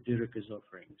what DIRAC is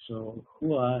offering. So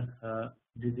who are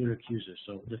the DIRAC users?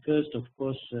 So the first, of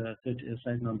course,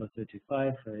 slide number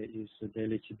 35 is the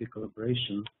LHCP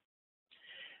collaboration.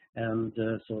 And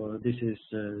so this is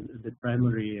the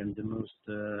primary and the most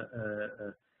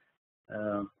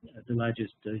the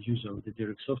largest user of the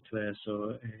DIRAC software.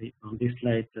 So on this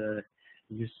slide,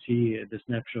 you see the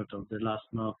snapshot of the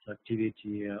last month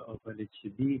activity of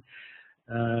LHCP.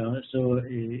 So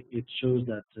it shows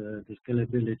that the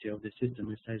scalability of the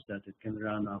system is such that it can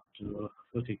run up to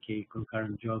 40K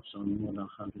concurrent jobs on more than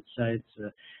 100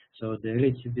 sites. So the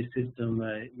LHCP system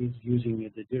is using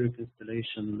the DIRAC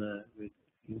installation, which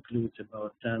includes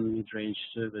about 10 mid-range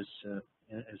servers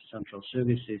as central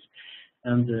services.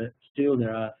 And still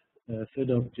there are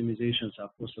further optimizations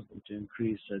are possible to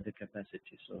increase the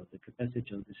capacity. So the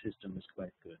capacity of the system is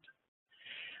quite good.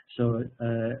 So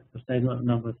slide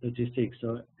number 36.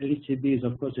 So LHCP is,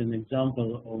 of course, an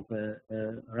example of a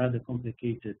rather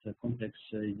complicated, complex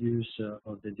use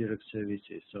of the DIRAC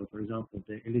services. So, for example,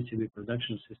 the LHCP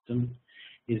production system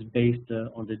is based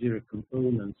on the DIRAC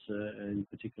components, in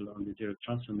particular on the DIRAC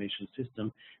transformation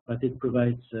system, but it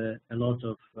provides a lot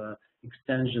of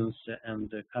extensions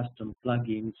and custom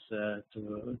plugins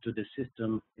to the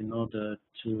system in order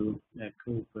to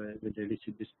cope with the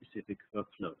LCB-specific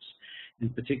workflows. In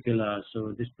particular,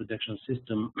 so this production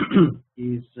system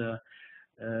is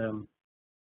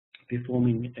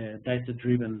performing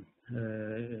data-driven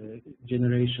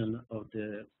generation of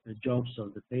the jobs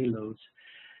of the payloads,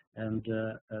 and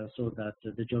so that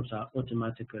the jobs are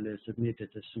automatically submitted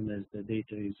as soon as the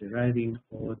data is arriving,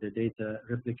 or the data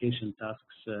replication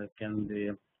tasks can be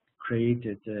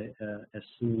created as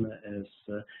soon as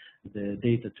the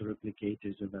data to replicate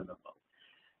is available.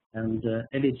 And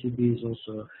LHCb is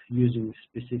also using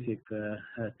specific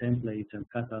templates and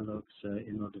catalogs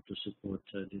in order to support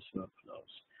these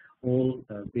workflows, all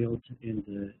built in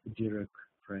the DIRAC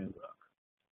framework.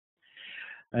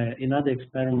 Another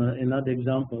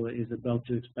example is a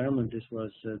Bell-2 experiment. This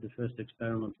was the first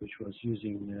experiment which was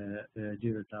using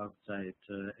DIRAC outside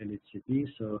LHCb.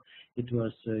 So it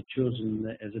was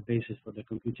chosen as a basis for the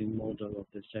computing model of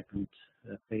the second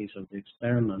phase of the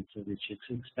experiment, which is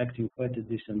expecting quite a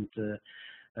decent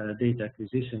data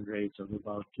acquisition rates of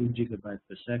about 2 gigabytes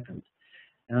per second.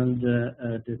 And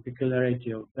the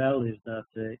peculiarity of Bell is that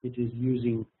it is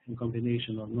using a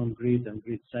combination of non-grid and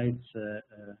grid sites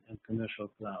and commercial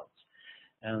clouds.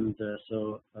 And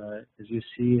so, as you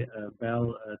see,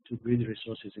 Bell 2 grid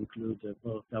resources include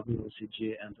both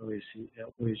WOCG and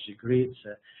OSG grids,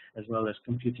 as well as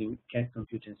CAC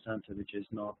Computing Center, which is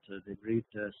not the grid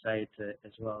site,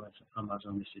 as well as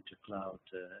Amazon EC2 Cloud,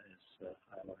 as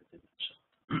I already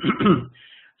mentioned.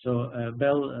 So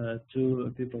Bell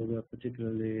 2 people were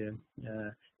particularly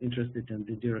interested in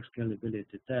the DIRAC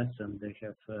scalability tests, and they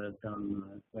have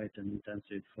done quite an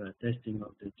intensive testing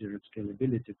of the DIRAC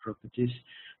scalability properties.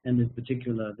 And in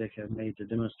particular, they have made a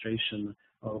demonstration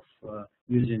of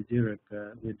using DIRAC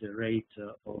with the rate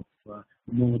of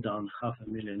more than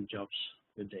 500,000 jobs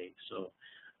per day. So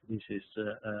this is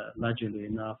largely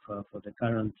enough for the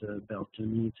current Bell 2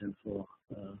 needs and for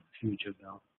future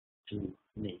Bell 2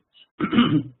 needs.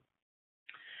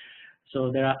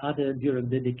 So there are other DIRAC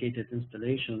dedicated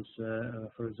installations,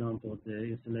 for example, the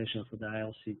installation for the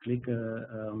ILC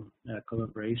clicker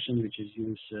collaboration, which is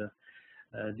used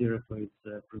DIRAC for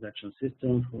its production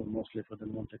system, mostly for the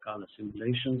Monte Carlo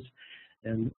simulations.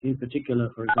 And in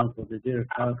particular, for example, the DIRAC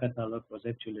file catalog was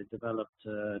actually developed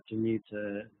to meet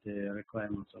the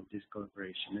requirements of this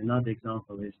collaboration. Another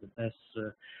example is the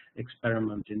PES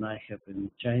experiment in IHEP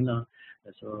in China.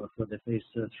 So for the phase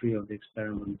 3 of the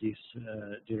experiment, this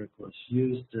DIRAC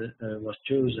was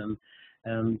chosen,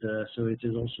 and so it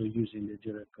is also using the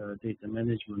DIRAC data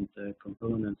management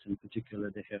components. In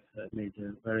particular, they have made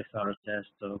a very thorough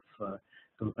test of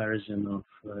comparison of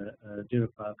DIRAC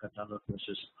file catalog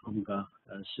versus AMGA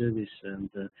service, and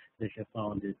they have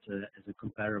found it as a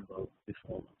comparable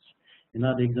performance.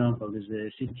 Another example is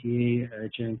the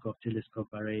CTA Cherenkov telescope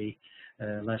array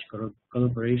large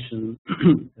collaboration,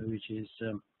 which is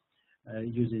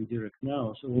using DIRAC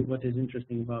now. So what is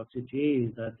interesting about CTA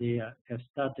is that they have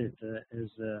started as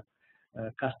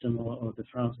a customer of the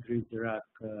France Grid DIRAC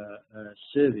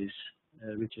service,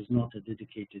 which is not a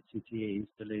dedicated CTA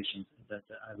installation that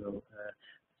I will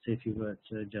say a few words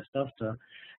just after.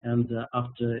 And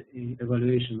after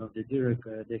evaluation of the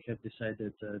DIRAC, they have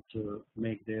decided to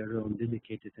make their own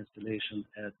dedicated installation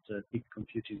at Peak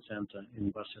Computing Center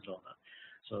in Barcelona.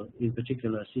 So in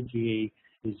particular, CTA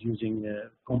is using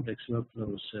complex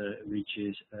workflows, which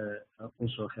is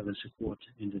also have a support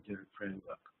in the DIRAC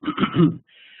framework.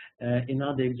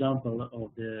 Another example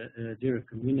of the DIRAC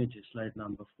community, slide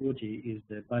number 40, is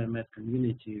the biomed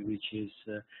community, which is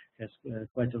has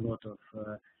quite a lot of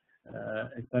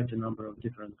quite a number of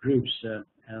different groups,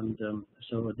 and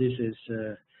so this is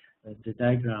the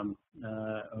diagram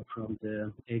from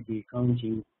the AG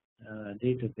counting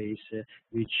database,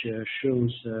 which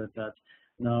shows that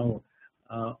now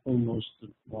almost,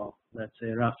 well, let's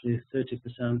say roughly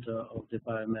 30% of the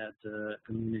biomed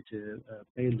community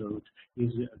payload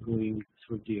is going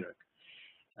through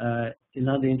DIRAC.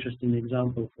 Another interesting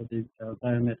example for the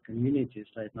biomed community,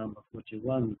 slide number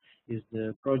 41, is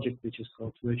the project which is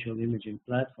called Virtual Imaging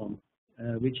Platform,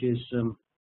 which is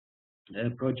a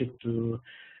project to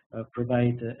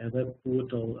provide a web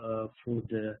portal for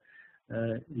the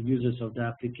users of the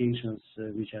applications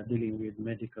which are dealing with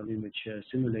medical image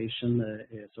simulation.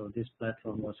 So this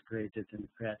platform was created in the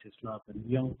Creative Lab in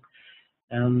Lyon.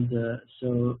 And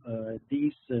so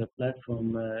this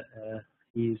platform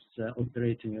is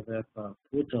operating a web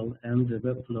portal and the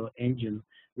Webflow engine,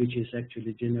 which is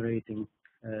actually generating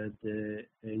the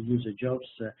user jobs.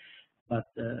 but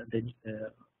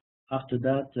after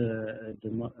that, the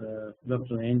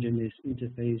workload engine is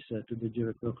interfaced to the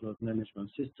DIRAC workload management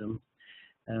system,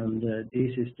 and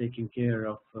this is taking care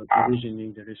of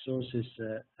provisioning the resources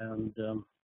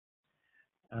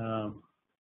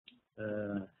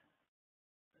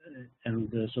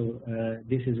so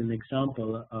this is an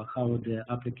example of how the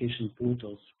application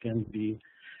portals can be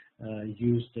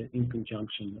used in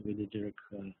conjunction with the DIRAC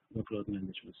workload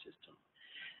management system.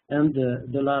 And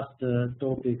the last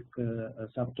subtopic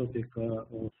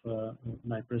of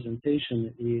my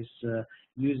presentation is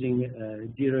using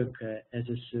DIRAC as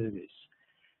a service.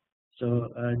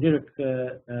 So DIRAC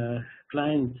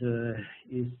client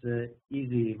is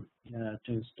easy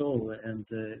to install, and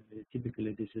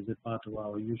typically this is a part of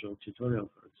our usual tutorial,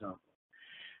 for example.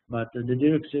 But the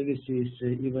DIRAC services,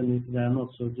 even if they are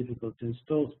not so difficult to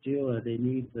install, still they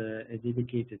need a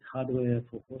dedicated hardware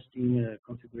for hosting,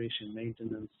 configuration,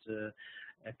 maintenance,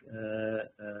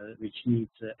 which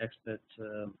needs experts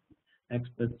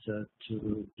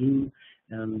to do,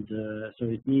 and so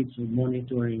it needs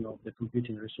monitoring of the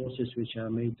computing resources which are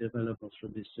made available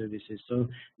through these services. So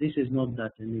this is not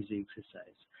that an easy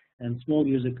exercise. And small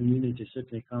user communities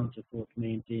certainly can't afford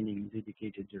maintaining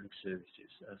dedicated DIRAC services.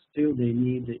 Still, they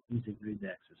need easy grid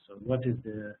access. So what is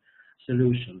the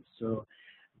solution? So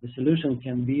the solution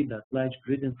can be that large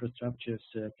grid infrastructures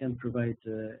can provide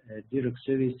DIRAC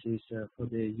services for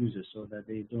their users so that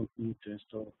they don't need to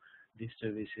install these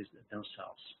services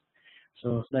themselves.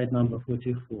 So slide number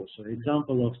 44. So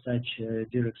example of such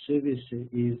DIRAC service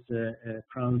is a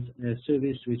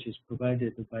service which is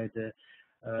provided by the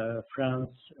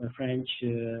French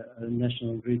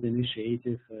National Grid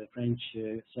Initiative, French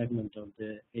segment of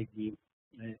the EGI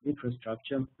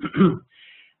infrastructure.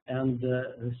 And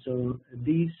so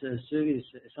this service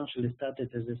essentially started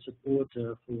as a support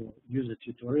for user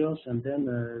tutorials, and then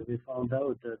we found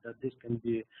out that this can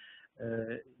be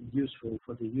useful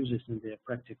for the users in their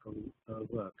practical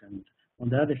work. And on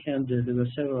the other hand, there were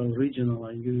several regional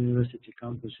and university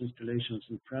campus installations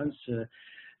in France,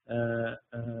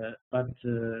 but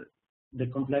the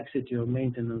complexity of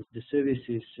maintenance, the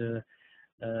services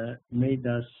made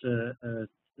us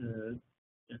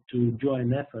to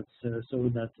join efforts so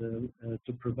that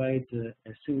to provide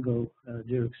a single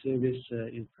DIRAC service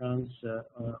in France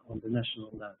on the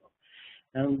national level.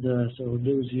 And so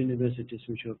those universities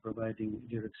which were providing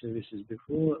DIRAC services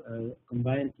before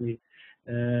combinedly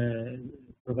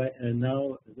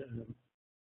now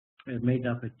made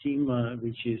up a team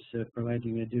which is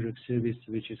providing a DIRAC service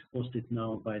which is hosted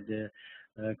now by the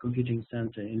computing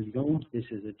center in Lyon. This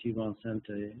is a T1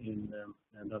 center in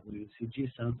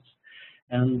WCG sense.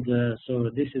 And so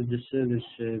this is the service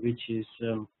which is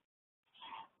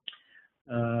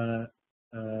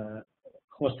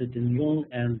hosted in Lyon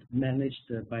and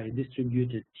managed by a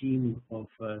distributed team of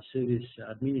service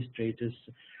administrators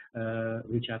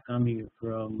which are coming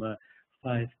from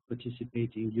 5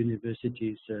 participating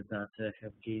universities that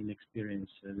have gained experience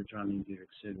with running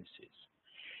DIRAC services.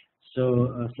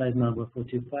 So slide number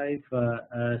 45.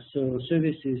 So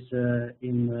services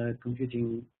in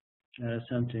computing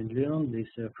center in Lyon, this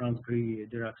France Gris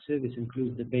DIRAC service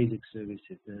includes the basic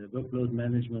services, the workload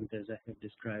management as I have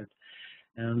described,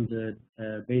 and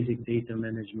basic data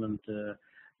management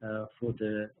for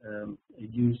the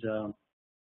usual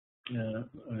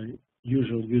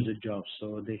user jobs.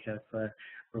 So they have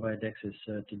provide access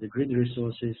to the grid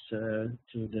resources, to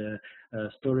the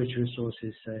storage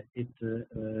resources.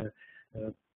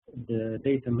 The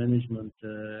data management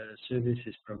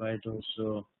services provide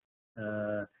also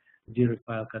DIRAC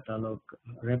file catalog,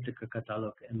 replica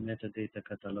catalog, and metadata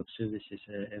catalog services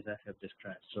as I have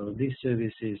described. So this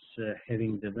service is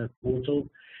having the web portal,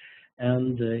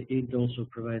 and it also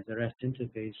provides a REST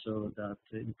interface so that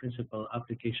in principle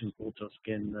application portals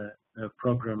can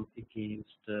program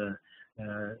against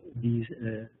these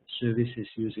services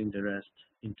using the REST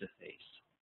interface.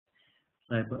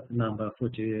 Slide number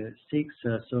 46.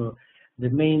 So the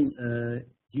main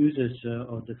users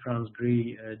of the France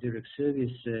Gris DIRAC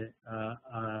service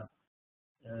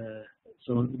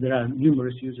so there are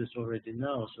numerous users already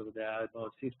now. So there are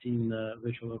about 15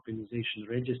 virtual organizations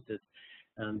registered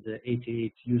and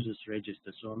 88 users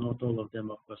registered. So not all of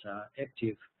them, of course, are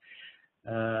active,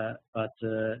 but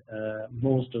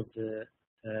most of the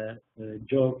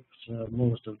jobs,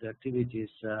 most of the activities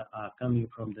are coming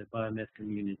from the biomed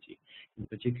community. In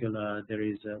particular, there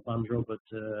is one robot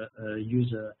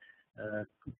user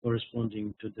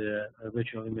corresponding to the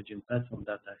virtual imaging platform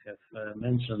that I have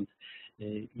mentioned,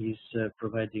 is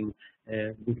providing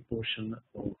a good portion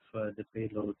of the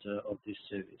payload of this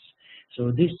service.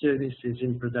 So this service is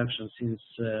in production since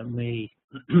May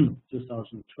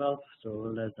 2012, so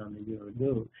less than a year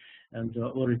ago, and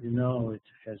already now it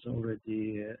has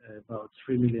already about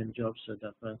 3 million jobs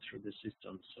that went through the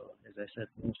system. So as I said,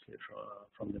 mostly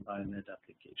from the biomed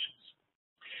applications.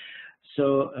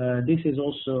 So this is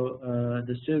also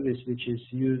the service which is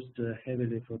used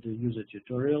heavily for the user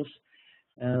tutorials,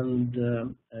 and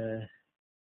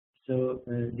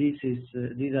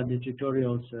these are the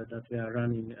tutorials that we are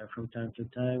running from time to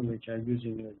time, which are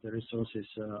using the resources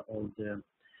of the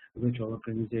virtual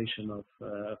organization of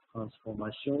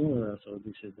transformation. So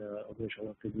this is the virtual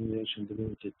organization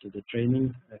devoted to the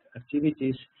training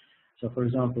activities. So, for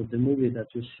example, the movie that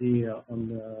you see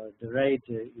on the right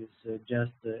is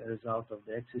just a result of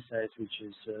the exercise which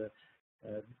is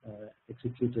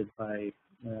executed by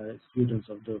students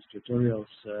of those tutorials,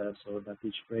 so that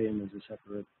each frame is a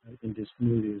separate, in this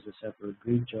movie is a separate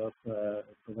grid job,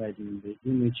 providing the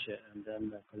image and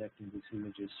then collecting these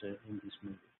images in this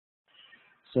movie.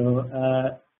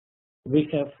 So we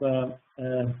have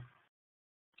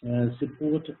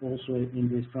support also in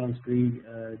this France 3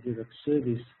 DIRAC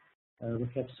service. We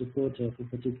have support for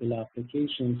particular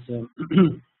applications,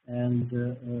 and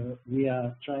we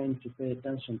are trying to pay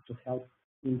attention to help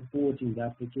importing the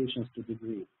applications to the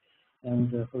grid.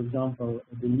 And for example,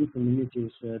 the new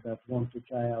communities that want to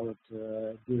try out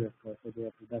DIRAC for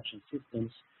their production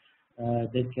systems,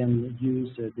 they can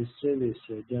use this service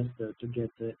just to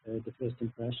get the first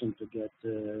impression, to get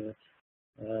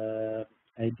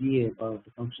idea about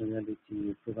the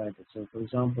functionality provided. So, for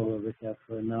example, we have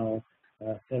now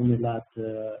Fermi-Lat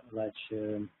large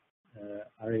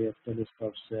array of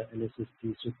telescopes,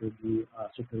 LSST Super D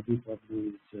probably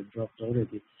is dropped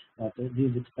already, but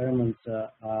these experiments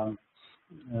are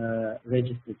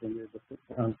registered in the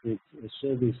France grid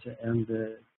service, and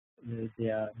they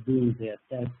are doing their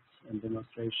tests and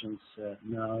demonstrations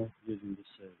now using the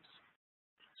service.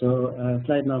 So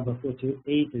slide number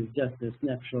 48 is just a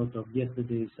snapshot of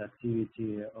yesterday's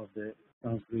activity of the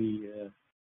France grid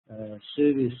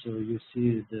service. So you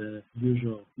see the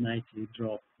usual nightly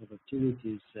drop of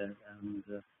activities, and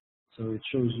so it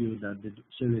shows you that the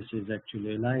service is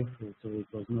actually alive. So it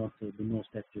was not the most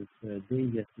active day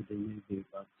yesterday maybe,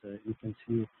 but you can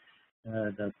see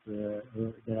that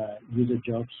there are user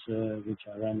jobs which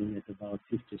are running at about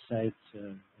 50 sites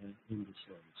in the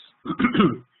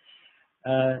service.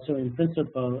 So in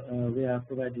principle, we are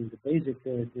providing the basic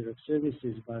DIRAC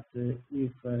services, but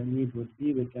if need would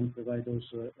be, we can provide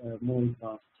also more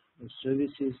advanced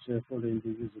services following the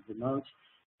user demands.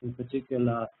 In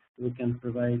particular, we can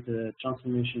provide a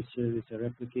transformation service, a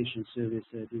replication service.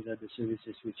 These are the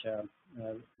services which are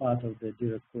part of the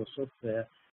DIRAC core software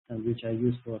and which are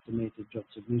used for automated job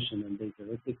submission and data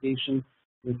replication.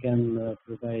 We can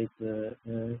provide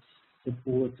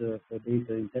support for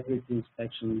data integrity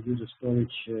inspection, user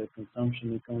storage,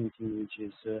 consumption accounting, which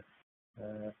is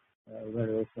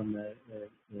very often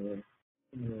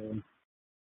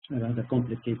a rather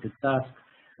complicated task.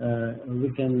 We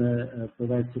can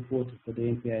provide support for the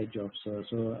NPI jobs. So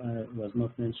I was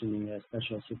not mentioning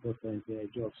special support for NPI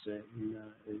jobs in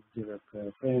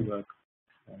DIRAC framework,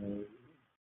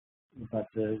 but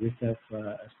we have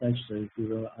such. So if you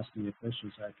will ask me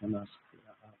questions, I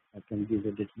can give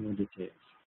a bit more details.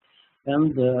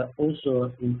 And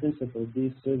also, in principle,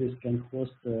 this service can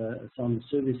host some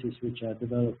services which are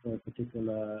developed for a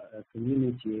particular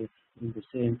community in the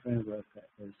same framework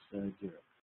as DIRAC.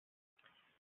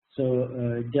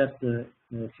 So just a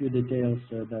few details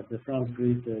that the France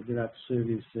Grid DIRAC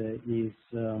service is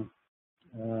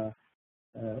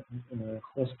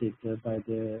hosted by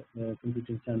the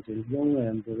Computing Center in Lyon,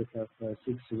 and we have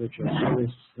 6 virtual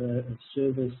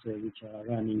servers which are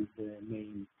running the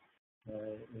main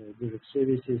DIRAC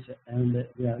services, and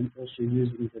we are also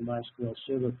using the MySQL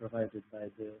server provided by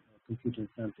the Computing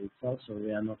Center itself, so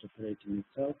we are not operating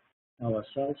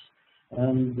ourselves,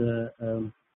 and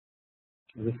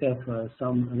we have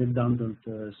some redundant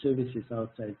services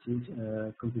outside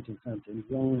Computing Center in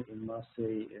Lyon, in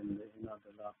Marseille, and in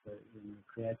other labs in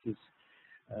Creatis,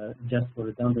 just for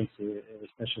redundancy,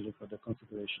 especially for the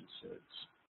configuration service.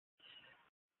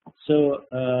 So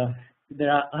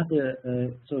there are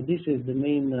other. So this is the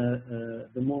main,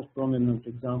 the most prominent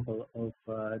example of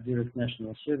DIRAC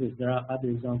national service. There are other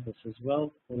examples as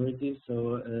well already.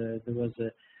 So there was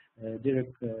a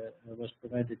DIRAC was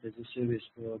provided as a service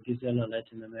for Gisela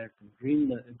Latin American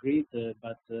grid,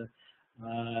 but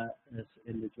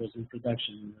and it was in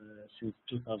production since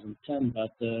 2010,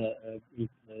 but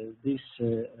this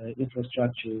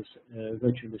infrastructure is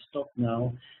virtually stopped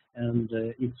now, and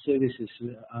its services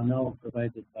are now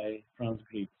provided by France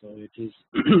Grid. So it is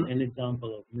an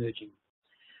example of merging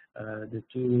the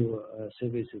two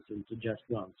services into just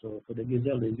one. So for the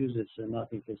Gazelle users,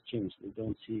 nothing has changed. They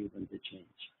don't see even the change.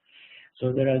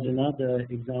 So there is another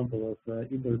example of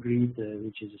Ibergrid,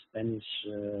 which is a Spanish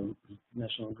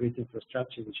national grid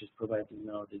infrastructure, which is providing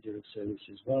now the DIRAC service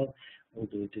as well,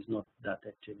 although it is not that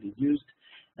actively used.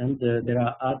 And there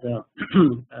are other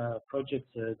projects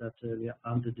that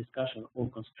are under discussion or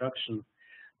construction,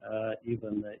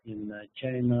 even in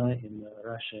China, in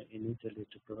Russia, in Italy,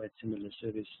 to provide similar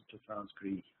service to France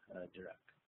Grid DIRAC.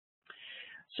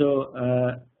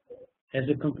 So as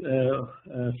a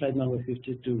slide number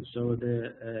 52, so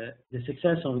the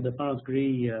success of the France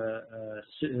Grid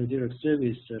DIRAC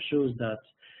service shows that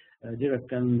DIRAC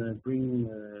can bring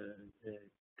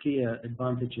clear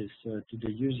advantages to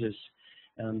the users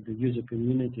and the user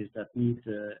communities that need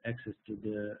access to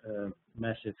the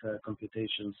massive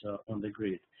computations on the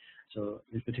grid. So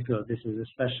in particular, this is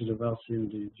especially well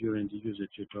seen during the user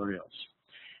tutorials.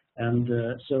 And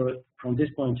so from this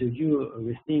point of view,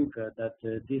 we think that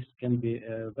this can be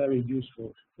a very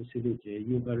useful facility,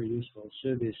 a very useful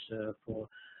service for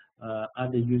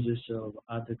other users of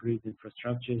other grid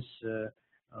infrastructures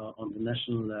on the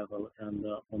national level and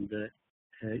on the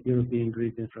European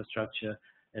grid infrastructure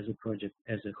as a project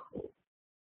as a whole.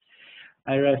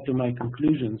 I arrive to my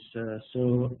conclusions.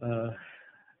 The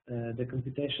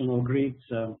computational grids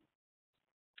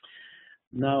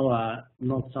now are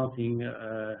not something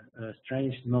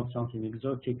strange, not something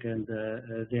exotic, and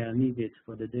they are needed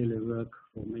for the daily work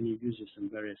for many users and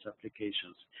various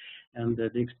applications. And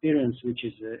the experience which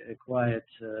is acquired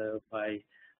by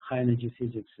high energy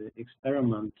physics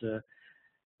experiment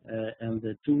and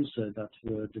the tools that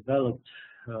were developed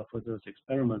for those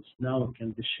experiments now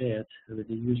can be shared with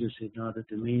the users in other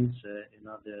domains, in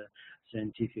other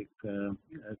scientific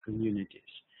communities.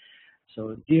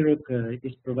 So DIRAC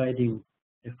is providing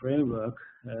a framework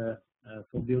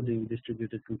for building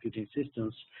distributed computing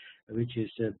systems, which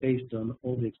is based on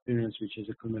all the experience which is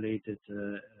accumulated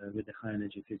with the high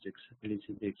energy physics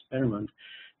LCD experiment,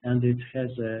 and it has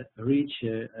a rich,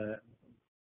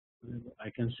 I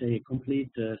can say, a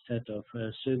complete set of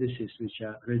services which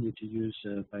are ready to use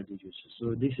by the users.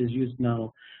 So this is used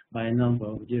now by a number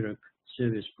of DIRAC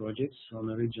service projects on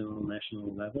the regional and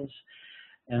national levels,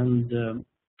 and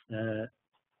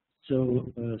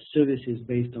so services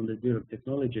based on the DIRAC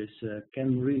technologies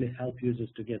can really help users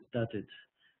to get started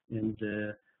in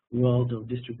the world of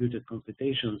distributed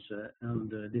computations,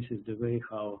 and this is the way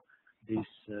how this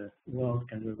world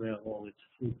can reveal all its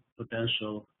full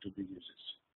potential to the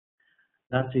users.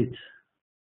 That's it.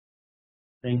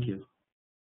 Thank you.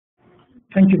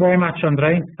 Thank you very much,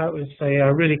 Andrei. That was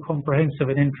a really comprehensive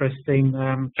and interesting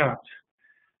chat.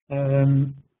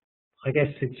 I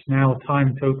guess it's now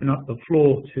time to open up the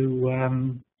floor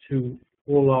to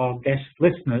all our guest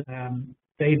listeners.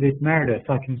 David Meredith,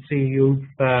 I can see you've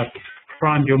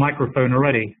primed your microphone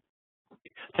already.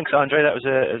 Thanks, Andrei. That was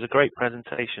a great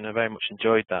presentation. I very much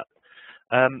enjoyed that.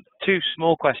 Two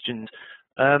small questions.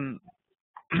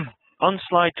 On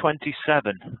slide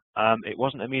 27, it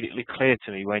wasn't immediately clear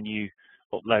to me when you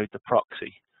upload the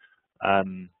proxy,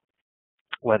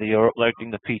 whether you're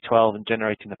uploading the P12 and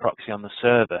generating the proxy on the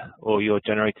server, or you're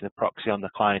generating the proxy on the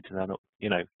client and then,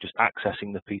 just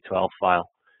accessing the P12 file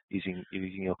using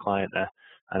your client there,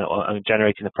 and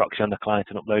generating the proxy on the client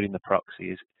and uploading the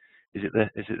proxy. Is it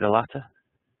the latter?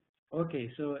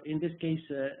 Okay, so in this case,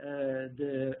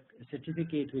 the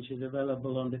certificate which is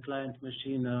available on the client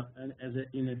machine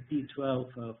in a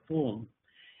P12 form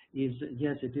is,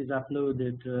 yes, it is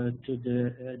uploaded to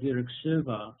the DIRAC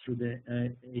server through the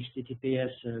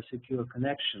HTTPS secure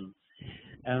connection.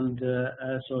 And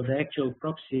so the actual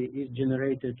proxy is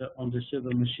generated on the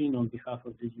server machine on behalf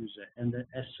of the user. And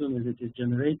as soon as it is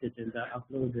generated and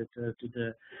uploaded to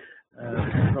the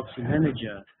proxy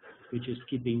manager, which is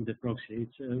keeping the proxy,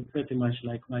 it's pretty much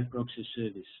like my proxy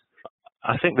service.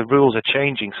 I think the rules are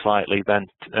changing slightly then,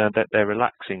 that they're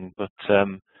relaxing, but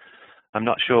I'm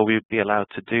not sure we'd be allowed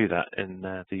to do that in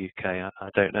the UK. I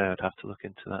don't know. I'd have to look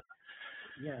into that.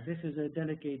 Yeah, this is a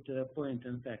delicate point,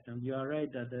 in fact, and you are right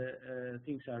that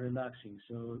things are relaxing.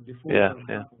 So before, for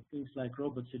example, things like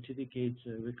robot certificates,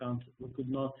 we could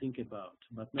not think about,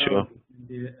 but now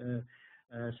the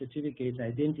certificate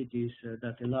identities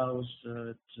that allows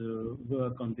to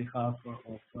work on behalf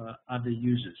of other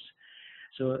users.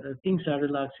 So things are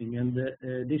relaxing, and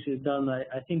this is done,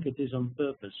 I think it is on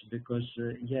purpose, because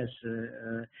yes,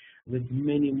 with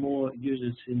many more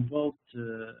users involved,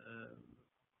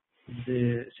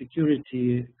 the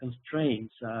security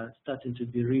constraints are starting to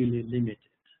be really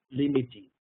limiting.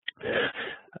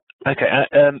 Okay.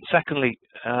 Secondly,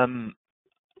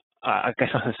 I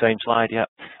guess on the same slide, yeah.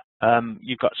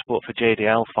 You've got support for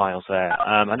JDL files there.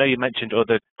 I know you mentioned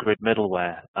other grid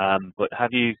middleware, but are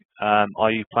you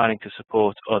planning to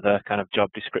support other kind of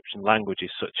job description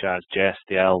languages such as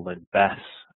JSDL and BES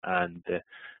and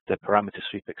the parameter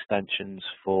sweep extensions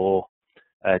for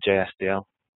JSDL?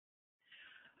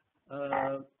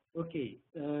 Okay.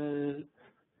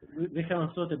 We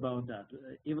haven't thought about that,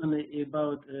 even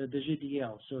about the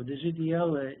GDL. So the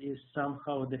GDL is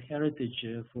somehow the heritage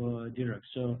for DIRAC.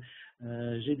 So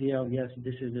GDL, yes,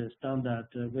 this is a standard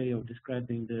way of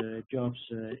describing the jobs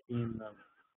in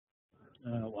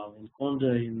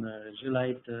Conda, in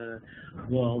G-Lite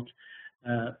world.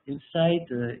 Inside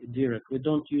DIRAC, we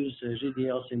don't use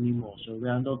GDLs anymore. So we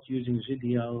are not using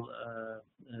GDL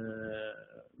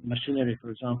machinery,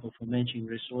 for example, for matching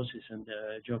resources and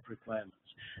job requirements.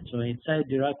 So inside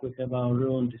DIRAC, we have our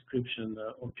own description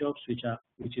of jobs, which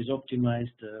is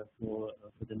optimized for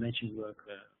the matching work,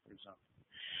 for example.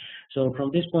 So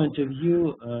from this point of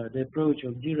view, the approach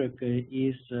of DIRAC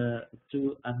is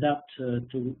to adapt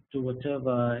to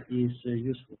whatever is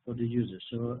useful for the user.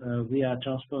 So we are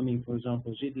transforming, for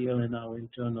example, GDL in our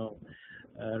internal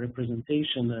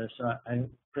representation. So I'm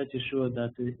pretty sure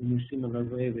that in a similar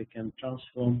way we can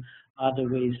transform other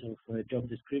ways of job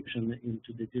description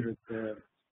into the DIRAC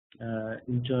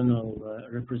internal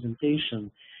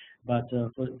representation. But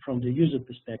from the user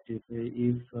perspective,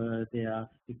 if they are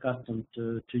accustomed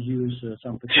to use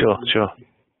some particular, Sure.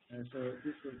 So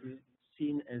this will be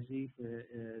seen as if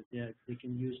they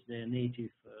can use their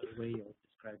native way of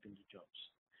describing the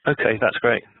jobs. Okay, that's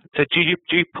great. So do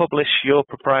you publish your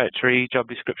proprietary job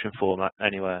description format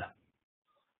anywhere?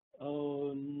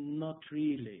 Oh, not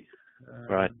really.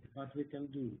 Right. But we can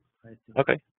do, I think.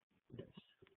 Okay. Yes.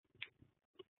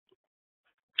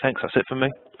 Thanks. That's it from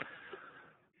me.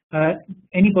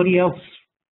 Anybody else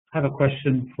have a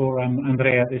question for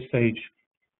Andrea at this stage?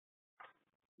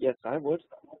 Yes, I would.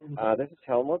 This is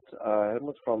Helmut.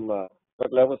 Helmut from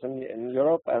workloads in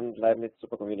Europe and Leibniz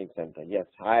Supercomputing Center. Yes,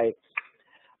 hi.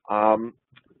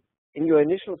 In your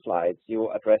initial slides, you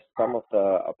addressed some of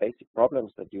the basic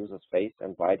problems that users face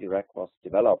and why DIRAC was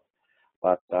developed.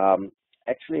 But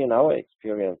actually, in our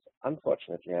experience,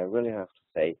 unfortunately, I really have to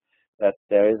say that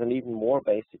there is an even more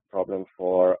basic problem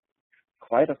for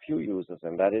quite a few users,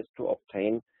 and that is to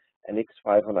obtain an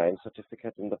X509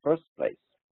 certificate in the first place.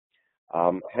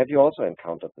 Have you also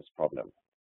encountered this problem?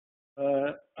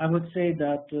 I would say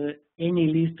that any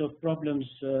list of problems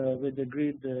with the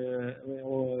grid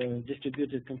or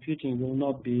distributed computing will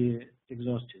not be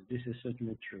exhausted. This is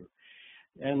certainly true.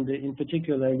 And in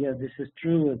particular, yeah, this is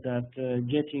true that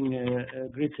getting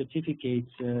grid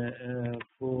certificates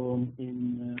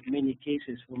in many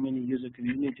cases for many user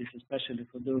communities, especially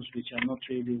for those which are not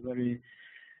really very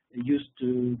used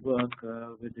to work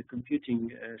with the computing.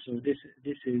 So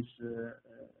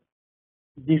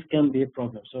this can be a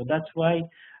problem. So that's why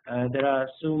there are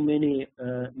so many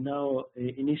now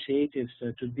initiatives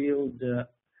to build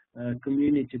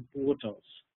community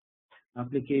portals,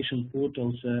 application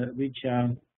portals, which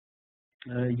are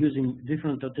using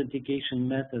different authentication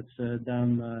methods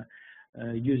than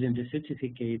using the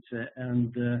certificates,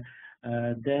 and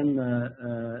then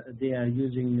they are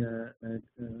using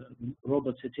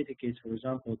robot certificates, for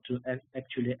example, to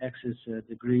actually access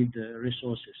the grid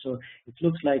resources. So it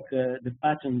looks like the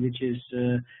pattern which is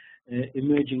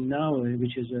emerging now,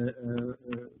 which is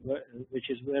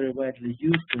very widely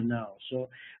used now. So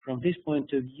from this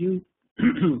point of view,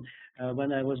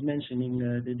 when I was mentioning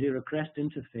the DIRAC REST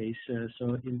interface,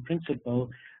 so in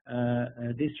principle,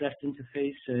 this REST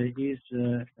interface is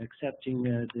accepting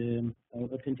the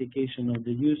authentication of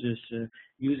the users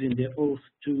using the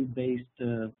OAuth2 based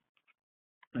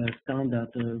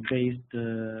standard-based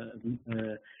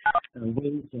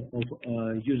ways of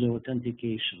user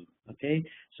authentication. Okay,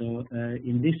 so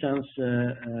in this sense,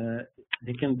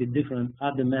 there can be different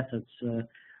other methods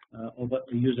of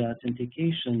user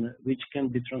authentication, which can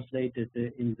be translated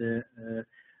in the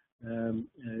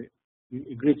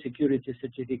grid security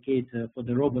certificate for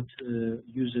the robot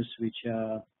users, which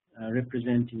are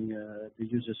representing the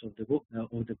users of the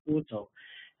portal.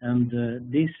 And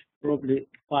this probably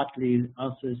partly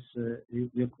answers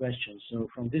your question. So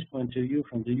from this point of view,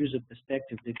 from the user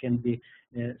perspective, there can be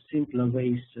simpler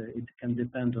ways. It can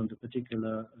depend on the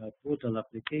particular portal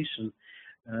application.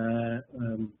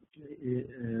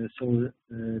 So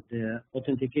the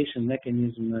authentication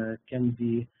mechanism can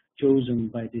be chosen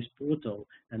by this portal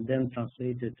and then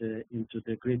translated into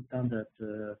the grid standard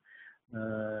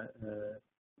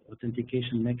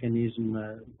authentication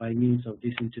mechanism by means of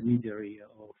this intermediary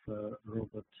of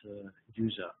robot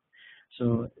user.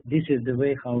 So this is the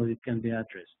way how it can be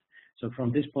addressed. So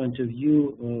from this point of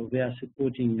view, we are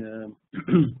supporting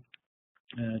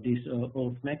this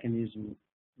auth mechanism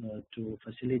to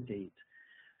facilitate.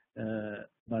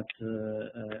 But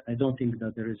I don't think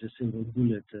that there is a single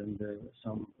bullet and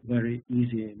some very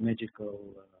easy magical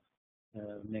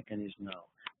mechanism now.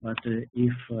 But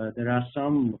if there are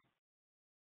some,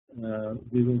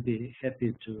 we will be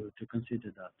happy to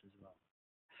consider that as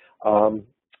well.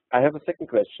 I have a second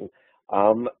question.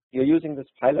 You're using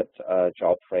this pilot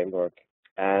job framework,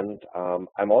 and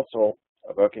I'm also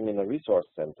working in a resource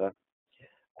center,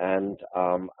 and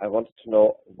I wanted to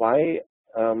know why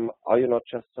are you not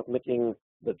just submitting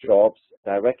the jobs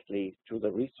directly to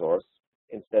the resource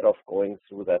instead of going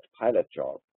through that pilot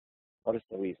job? What is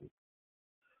the reason?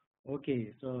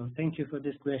 Okay, so thank you for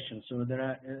this question. So there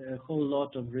are a whole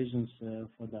lot of reasons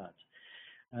for that.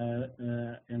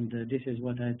 And this is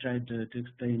what I tried to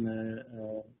explain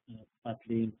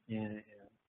partly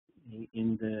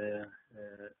in the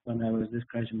when I was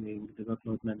describing the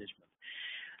workload management.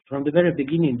 From the very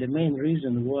beginning, the main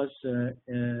reason was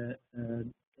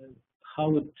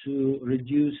how to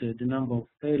reduce the number of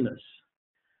failures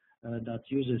that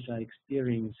users are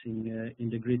experiencing in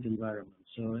the grid environment.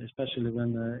 So especially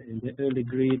when in the early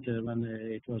grid, when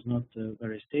it was not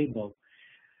very stable,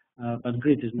 but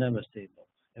grid is never stable.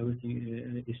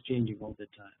 Everything is changing all the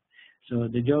time. So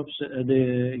the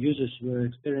users were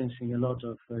experiencing a lot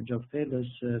of job failures,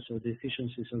 so the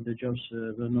efficiencies of the jobs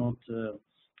were not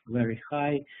very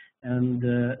high, and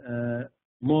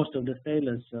most of the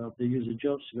failures of the user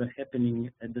jobs were happening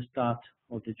at the start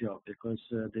of the job because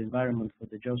the environment for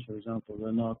the jobs, for example,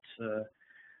 were not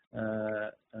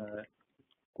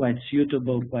quite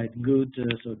suitable, quite good,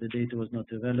 so the data was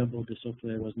not available, the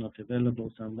software was not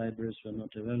available, some libraries were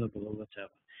not available, or whatever.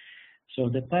 So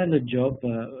the pilot job,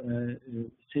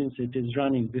 since it is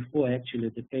running before actually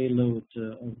the payload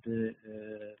of the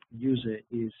user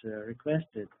is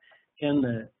requested,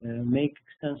 can make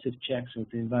extensive checks of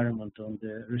the environment on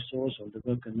the resource of the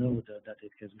worker node that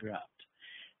it has grabbed.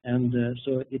 And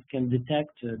so it can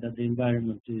detect that the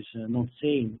environment is not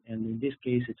sane, and in this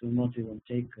case it will not even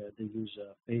take the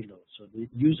user payload. So the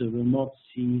user will not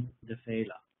see the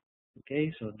failure.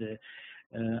 Okay, so the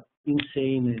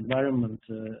insane environment,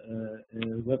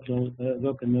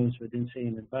 worker nodes with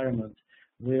insane environment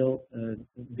will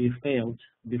be failed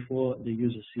before the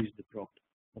user sees the problem.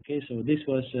 Okay, so this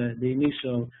was the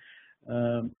initial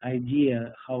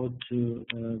idea how to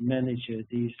manage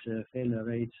these failure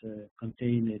rates,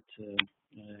 contain it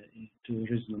to a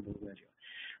reasonable value.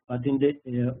 But in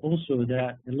the, also there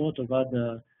are a lot of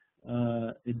other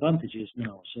advantages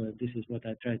now. So this is what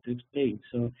I try to explain.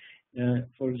 So,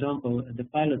 for example, the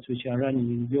pilots which are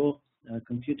running in your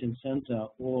computing center,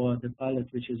 or the pilot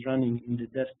which is running in the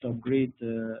desktop grid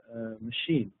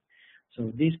machine.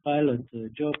 So this pilot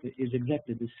job is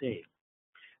exactly the same.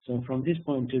 So from this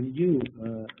point of view,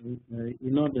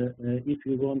 in order, if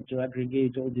you want to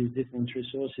aggregate all these different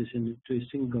resources into a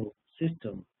single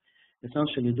system,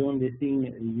 essentially the only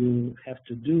thing you have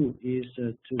to do is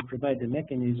to provide a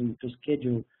mechanism to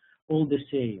schedule all the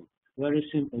same, very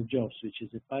simple jobs, which is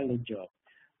a pilot job,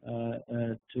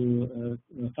 to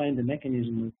find a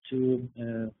mechanism to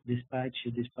dispatch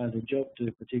this pilot job to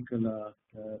a particular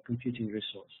computing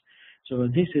resource. So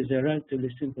this is a relatively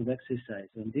simple exercise,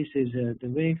 and this is the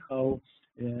way how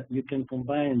you can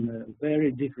combine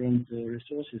very different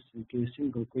resources into a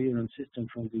single coherent system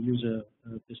from the user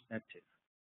perspective.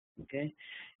 Okay,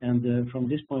 and from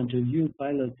this point of view,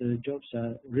 pilot jobs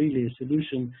are really a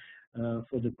solution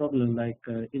for the problem like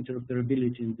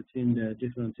interoperability between the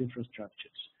different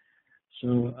infrastructures.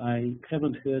 So I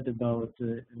haven't heard about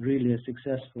really a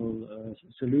successful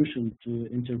solution to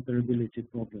interoperability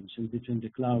problems in between the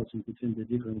clouds and between the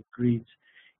different grids.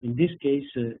 In this case,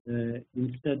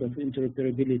 instead of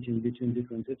interoperability in between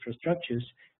different infrastructures,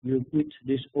 you put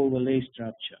this overlay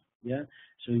structure. Yeah,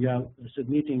 so you are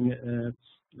submitting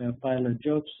pilot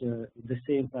jobs, the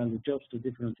same pilot jobs to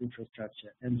different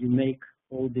infrastructure, and you make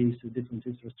all these different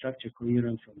infrastructure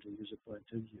coherent from the user point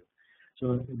of view.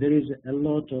 So there is a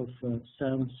lot of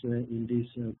sense in this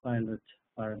pilot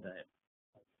paradigm.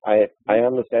 I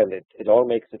understand it. It all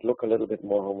makes it look a little bit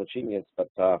more homogeneous,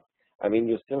 but I mean,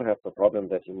 you still have the problem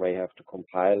that you may have to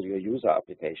compile your user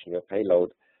application, your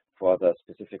payload, for the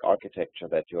specific architecture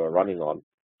that you are running on.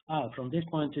 From this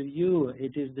point of view,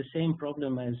 it is the same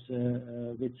problem as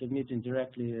with submitting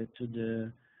directly to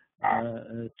the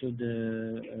to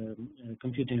the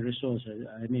computing resource.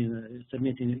 I mean,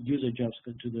 submitting user jobs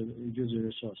to the user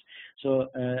resource. So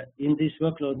in this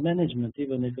workload management,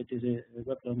 even if it is a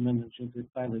workload management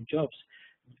with pilot jobs,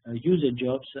 user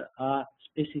jobs are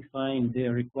specifying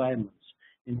their requirements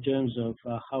in terms of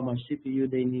how much CPU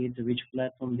they need, which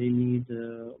platform they need,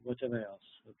 whatever else.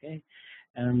 Okay,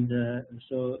 and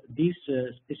so this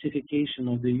specification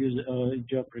of the user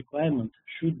job requirement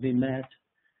should be met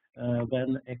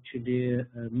when actually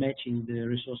matching the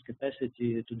resource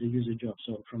capacity to the user job.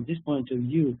 So from this point of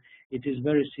view, it is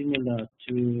very similar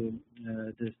to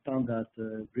the standard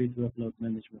grid workload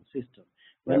management system.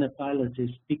 When a pilot is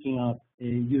picking up a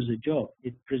user job,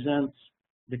 it presents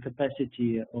the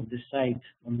capacity of the site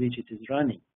on which it is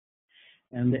running.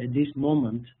 And at this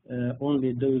moment,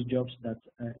 only those jobs that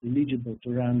are eligible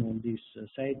to run on this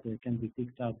site can be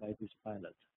picked up by this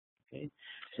pilot. Okay,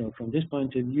 so from this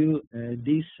point of view,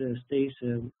 this stays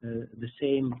the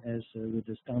same as with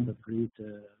the standard grid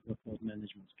workload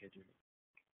management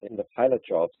scheduling. In the pilot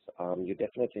jobs, you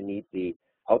definitely need the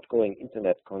outgoing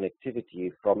internet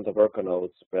connectivity from the worker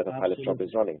nodes where the pilot job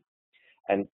is running.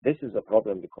 And this is a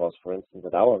problem because, for instance,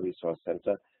 at our resource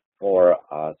center, for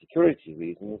security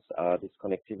reasons, this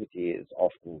connectivity is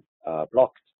often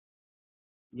blocked.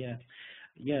 Yeah.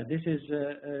 Yeah, this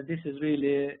is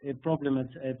really a problem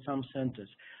at some centers.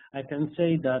 I can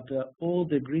say that all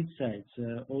the grid sites,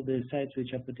 all the sites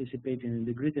which are participating in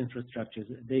the grid infrastructures,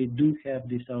 they do have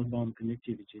this outbound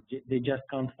connectivity. They just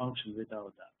can't function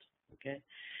without that. Okay,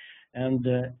 and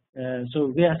so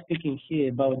we are speaking here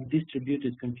about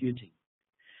distributed computing.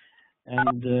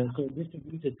 And so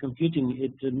distributed computing,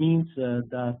 it means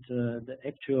that the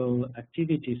actual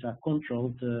activities are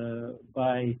controlled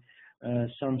by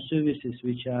some services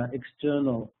which are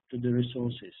external to the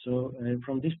resources. So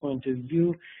from this point of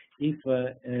view, if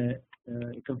a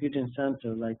computing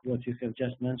center like what you have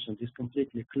just mentioned is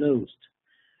completely closed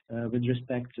with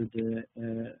respect to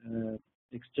the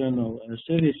external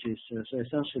services, so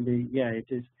essentially, yeah, it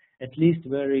is at least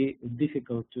very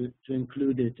difficult to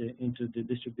include it into the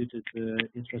distributed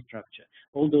infrastructure,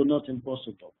 although not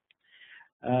impossible.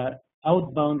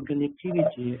 Outbound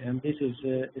connectivity, and this is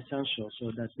essential,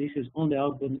 so that this is only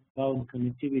outbound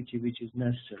connectivity which is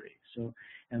necessary. So,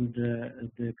 and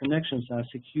the connections are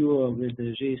secure with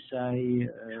the GSI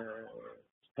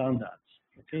standards.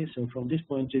 Okay, so from this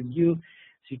point of view,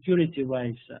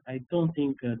 security-wise, I don't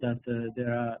think that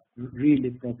there are really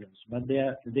problems, but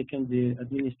there can be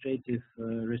administrative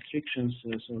restrictions,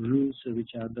 so rules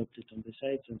which are adopted on the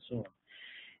sites and so on.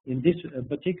 In this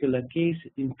particular case,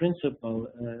 in principle,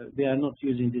 we are not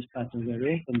using this pattern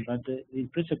very often, but in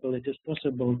principle, it is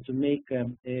possible to make a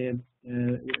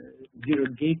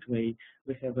DIRAC gateway.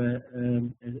 We have a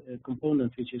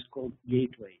component which is called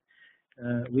gateway,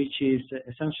 which is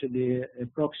essentially a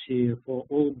proxy for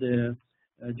all the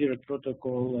DIRAC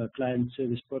protocol, client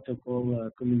service protocol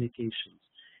communications.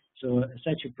 So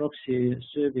such a proxy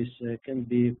service can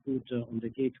be put on the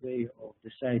gateway of the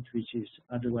site which is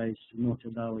otherwise not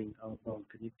allowing outbound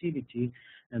connectivity,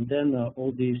 and then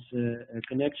all these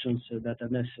connections that are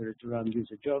necessary to run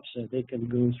user jobs, they can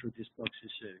go through this proxy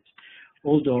service.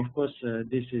 Although, of course,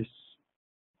 this is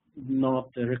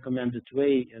not the recommended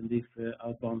way, and if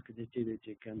outbound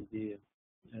connectivity can be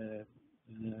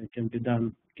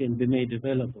made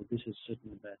available, this is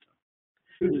certainly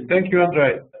better. Thank you,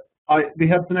 Andrei. We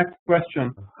have the next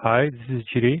question. Hi, this is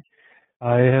Chiri.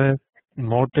 I have a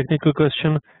more technical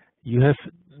question. You have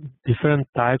different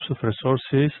types of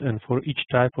resources, and for each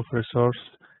type of resource,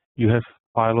 you have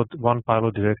one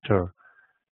pilot director.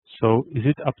 So is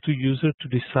it up to user to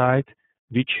decide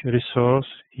which resource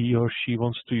he or she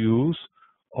wants to use,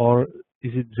 or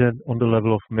is it then on the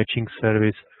level of matching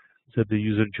service that the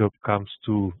user job comes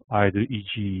to either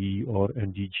EGE or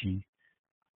NDG?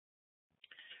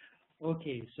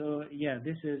 Okay, so yeah,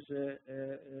 this is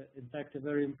in fact a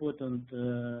very important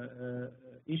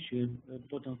issue,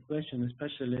 important question,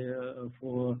 especially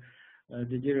for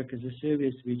the DIRAC as a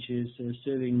service, which is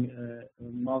serving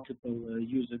multiple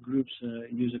user groups,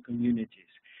 user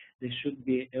communities. There should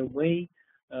be a way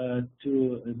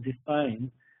to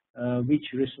define which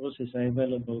resources are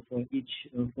available for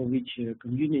which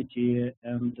community,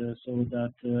 and so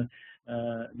that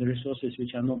the resources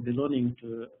which are not belonging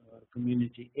to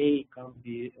community A can't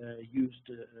be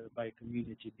used by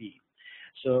community B.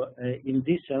 So in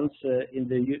this sense, in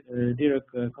the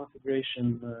DIRAC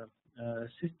configuration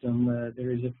system,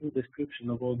 there is a full description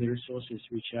of all the resources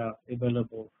which are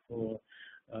available for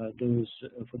the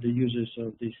users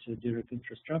of this DIRAC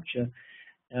infrastructure.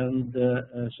 And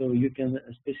so you can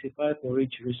specify for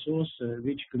each resource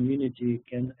which community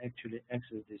can actually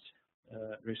access this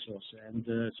resource.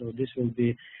 And so this will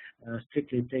be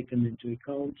strictly taken into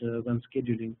account when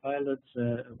scheduling pilots,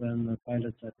 when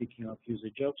pilots are picking up user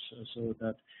jobs, so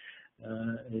that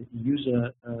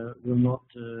user will not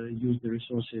use the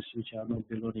resources which are not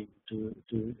belonging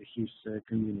to his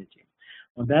community.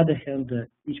 On the other hand,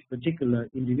 each particular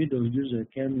individual user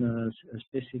can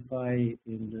specify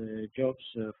in the jobs,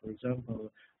 for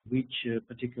example, which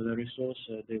particular resource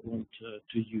they want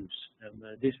to use, and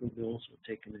this will be also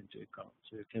taken into account.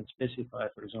 So you can specify,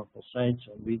 for example, sites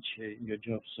on which your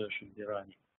jobs should be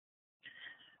running.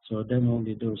 So then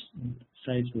only those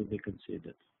sites will be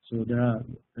considered. So there are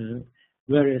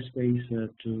various ways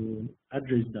to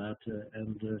address that,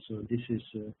 and so this is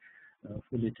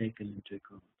fully taken into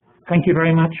account. Thank you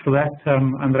very much for that,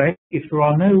 Andrei. If there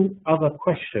are no other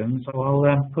questions,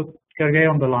 I'll put Sergey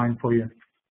on the line for you.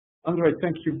 Andrei,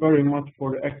 thank you very much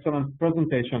for the excellent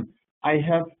presentation. I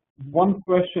have one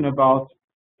question about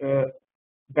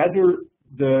whether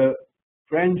the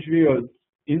French wheels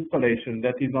installation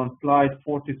that is on slide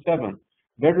 47,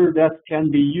 whether that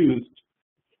can be used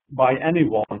by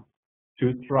anyone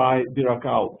to try DIRAC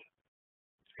out.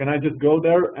 Can I just go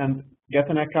there and get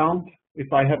an account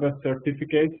if I have a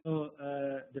certificate? So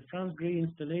the France GRI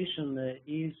installation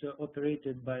is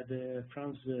operated by the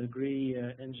France GRI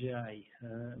NGI,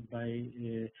 by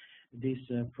this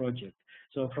project.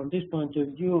 So from this point of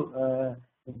view,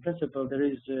 in principle, there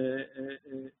is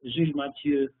Gilles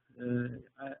Mathieu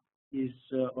is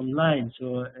online,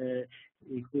 so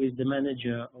who is the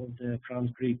manager of the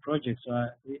France GRI project. So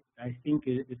I think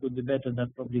it would be better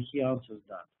that probably he answers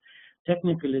that.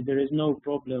 Technically, there is no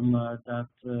problem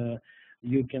that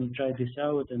you can try this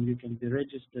out and you can be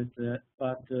registered,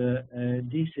 but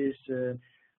this is,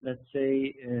 let's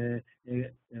say,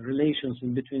 relations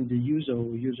in between the user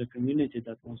or user community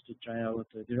that wants to try out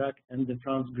DIRAC and the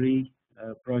France GRI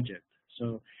project.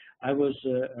 So I was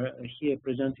here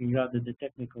presenting rather the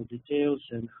technical details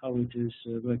and how it is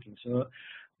working. So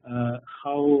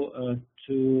how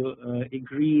to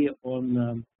agree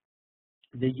on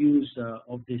the use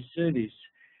of this service.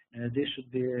 There should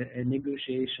be a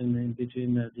negotiation in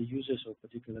between the users of a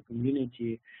particular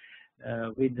community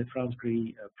with the France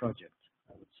GRI project,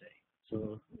 I would say.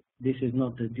 So this is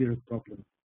not a direct problem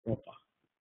proper.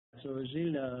 So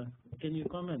Gilles, can you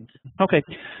comment? Okay.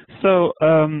 So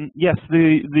yes,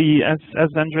 as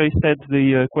Andrei said,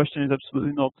 the question is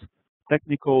absolutely not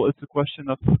technical. It's a question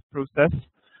of process.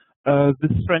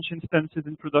 This French instance is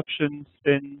in production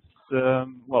since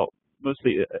well,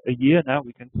 mostly a year now,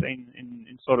 we can say,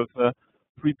 in sort of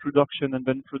pre-production and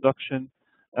then production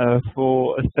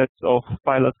for a set of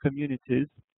pilot communities.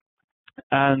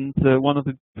 And one of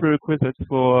the prerequisites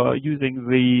for using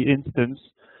the instance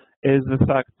is the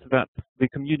fact that the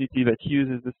community that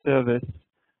uses the service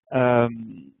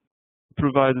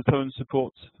provides its own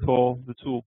support for the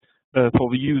tool, for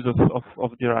the use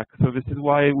of DIRAC. So this is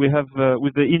why we have,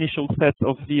 with the initial set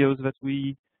of VOs that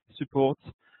we support,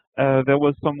 there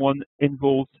was someone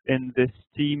involved in this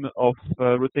team of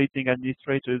rotating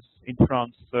administrators in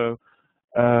France. So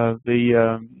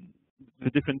the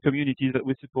different communities that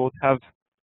we support have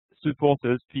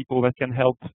supporters, people that can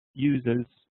help users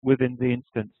within the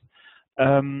instance.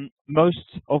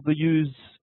 Most of the use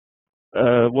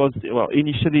was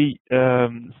initially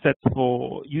set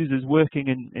for users working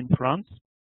in France,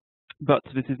 but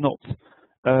this is not.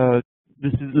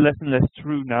 This is less and less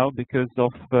true now because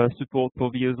of support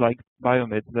for VOs like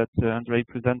Biomed that Andrei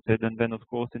presented, and then of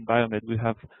course in Biomed we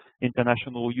have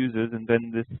international users, and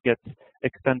then this gets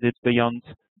extended beyond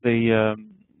the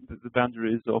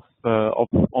boundaries of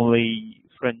only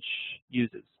French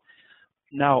users.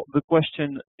 Now the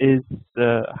question is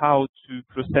how to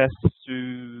process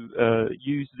to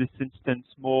use this instance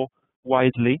more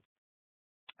widely,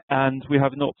 and we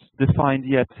have not defined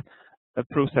yet a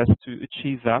process to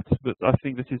achieve that, but I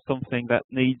think this is something that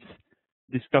needs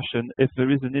discussion. If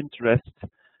there is an interest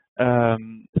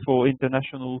for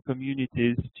international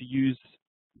communities to use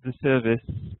the service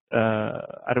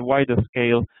at a wider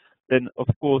scale, then of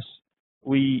course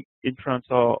we in France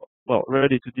are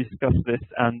ready to discuss this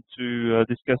and to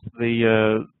discuss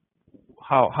the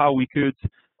how we could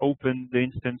open the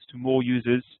instance to more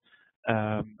users.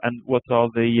 And what are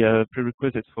the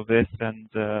prerequisites for this, and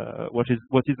what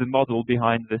is the model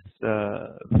behind this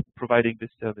providing this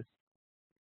service?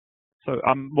 So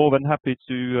I'm more than happy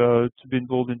to be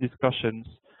involved in discussions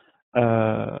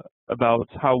about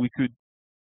how we could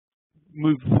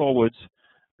move forward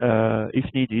if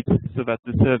needed, so that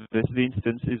the service, the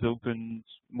instance, is opened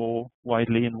more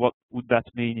widely, and what would that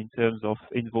mean in terms of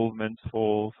involvement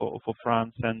for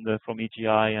France and from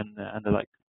EGI and the like.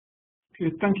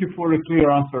 Okay, thank you for the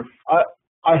clear answer.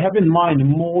 I have in mind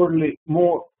more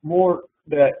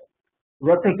the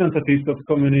representatives of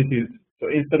communities. So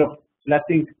instead of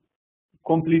letting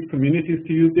complete communities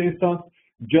to use the instance,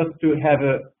 just to have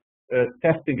a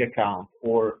testing account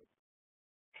or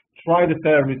try the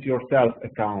service yourself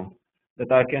account,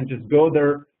 that I can just go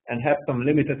there and have some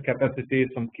limited capacity,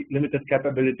 some limited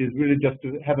capabilities, really just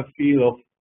to have a feel of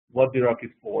what DIRAC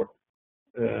is for.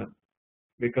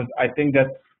 Because I think that's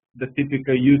the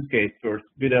typical use case first.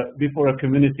 Before a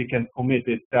community can commit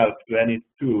itself to any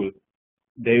tool,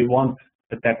 they want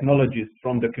the technologies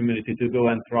from the community to go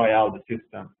and try out the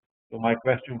system. So my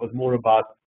question was more about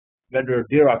whether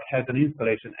DIRAC has an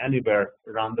installation anywhere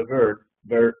around the world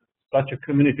where such a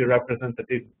community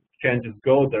representative can just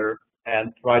go there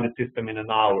and try the system in an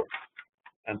hour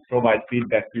and provide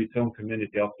feedback to its own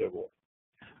community afterwards.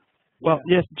 Well,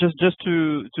 yes, just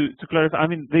to clarify, I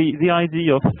mean, the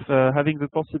idea of having the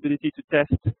possibility to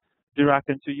test DIRAC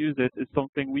and to use it is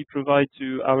something we provide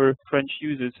to our French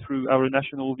users through our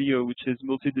national VO, which is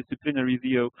multidisciplinary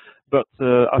VO, but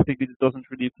I think it doesn't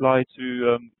really apply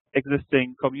to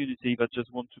existing community that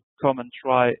just want to come and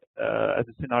try as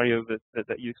a scenario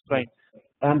that you explained.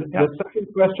 And the second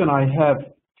question I have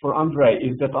for Andre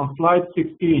is that on slide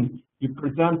 16, you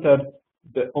presented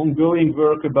the ongoing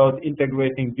work about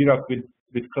integrating DIRAC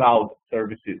with cloud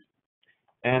services.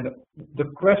 And the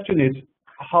question is,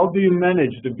 how do you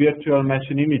manage the virtual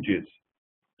machine images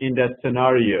in that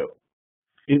scenario?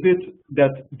 Is it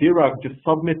that DIRAC just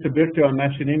submits a virtual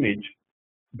machine image,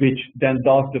 which then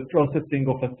does the processing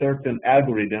of a certain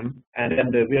algorithm, and then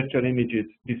the virtual image is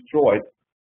destroyed?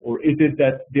 Or is it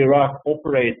that DIRAC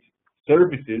operates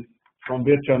services from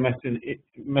virtual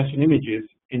machine images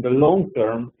in the long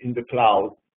term in the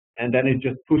cloud, and then it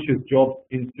just pushes jobs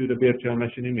into the virtual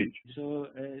machine image? So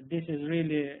this is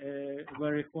really a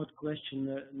very hot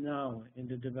question now in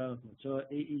the development. So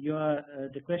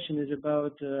the question is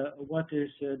about what is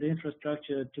the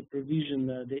infrastructure to provision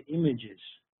the images.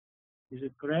 Is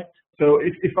it correct? So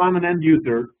if I'm an end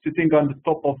user sitting on the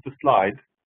top of the slide,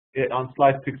 on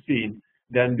slide 16,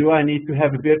 then do I need to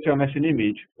have a virtual machine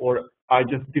image, or I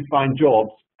just define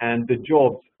jobs and the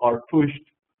jobs are pushed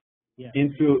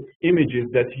into images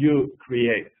that you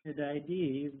create? The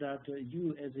idea is that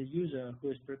you, as a user who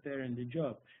is preparing the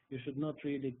job, you should not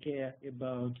really care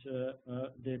about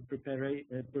the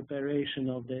preparation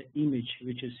of the image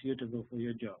which is suitable for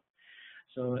your job.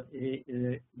 So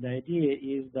the idea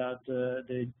is that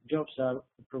the jobs are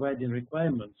providing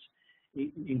requirements,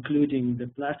 including the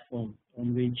platform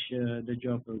on which the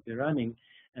job will be running,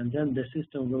 and then the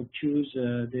system will choose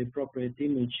the appropriate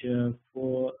image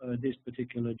for this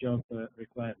particular job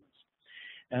requirements.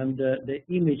 And the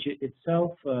image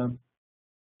itself,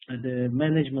 the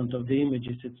management of the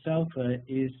images itself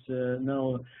is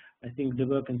now, I think, the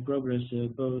work in progress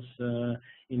both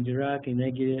in DIRAC, in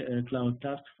Aggregate Cloud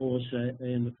Task Force,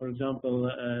 and, for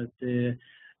example, the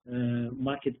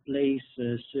marketplace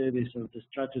service of the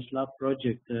Stratus Lab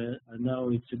project. Now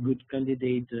it's a good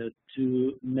candidate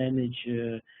to manage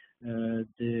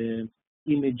the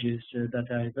images that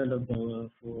are available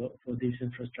for this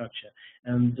infrastructure.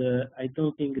 And I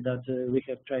don't think that we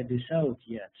have tried this out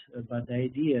yet, but the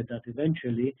idea that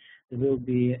eventually there will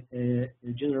be a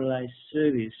generalized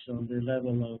service on the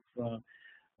level of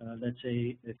let's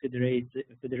say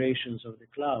federations of the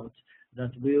cloud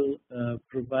that will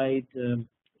provide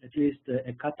at least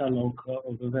a catalog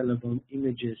of available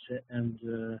images and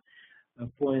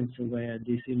points where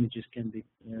these images can be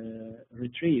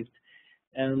retrieved,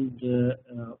 and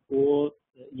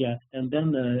and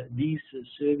then this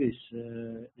service,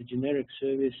 the generic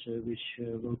service which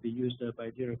will be used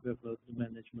by DIRAC workload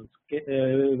management,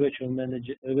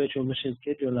 virtual machine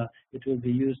scheduler, it will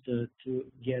be used to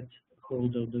get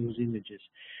hold of those images.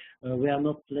 We are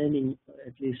not planning,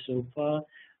 at least so far,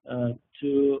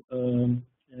 to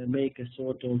make a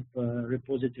sort of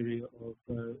repository of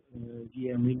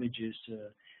VM images,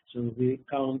 so we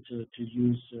count to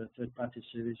use third-party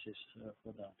services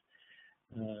for that.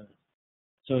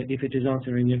 So if it is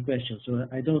answering your question, so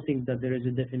I don't think that there is a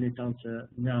definite answer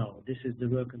now. This is the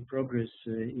work in progress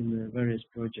in various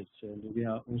projects, and we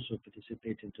are also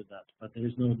participating to that, but there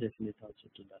is no definite answer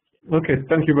to that yet. Okay,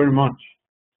 thank you very much.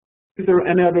 Is there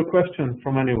any other question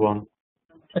from anyone?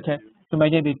 Okay, so my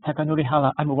name is Takanori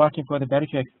Hara. I'm working for the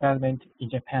virtual experiment in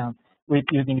Japan with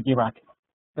using DIRAC.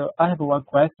 So I have one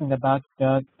question about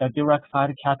the DIRAC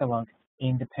file catalog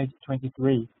in the page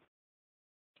 23.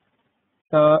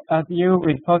 So as you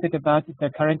reported about the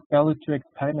current L2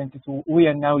 experiment, so we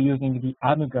are now using the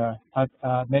aggregate as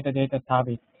a metadata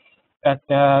service. But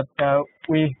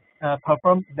we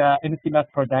performed the NC mass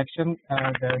production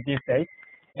these days,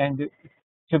 and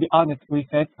to be honest, we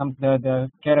face the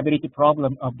scalability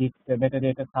problem of this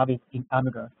metadata service in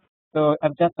Amiga. So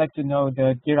I'd just like to know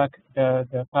the DIRAC,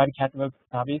 the file catalog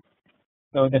service,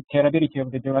 so the scalability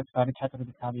of the DIRAC file catalog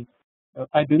service. So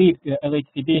I believe the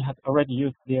LHCb has already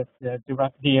used this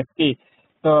DIRAC DSP.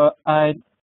 So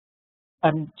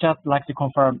I'm just like to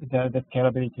confirm the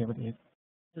scalability of this.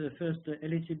 First,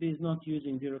 LHCb is not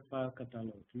using DIRAC file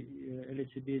catalog.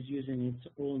 LHCb is using its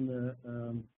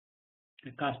own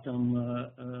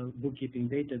custom bookkeeping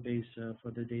database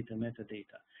for the data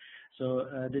metadata. So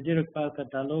the DIRAC file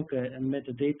catalog and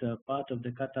metadata part of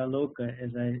the catalog,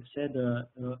 as I said,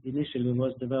 initially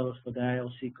was developed for the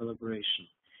ILC collaboration.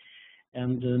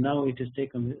 And now it is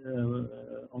taken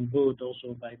on board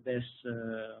also by BES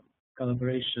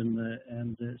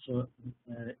collaboration. So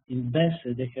in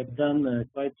BES, they have done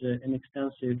quite an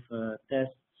extensive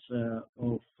tests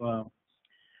of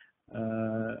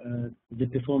the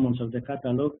performance of the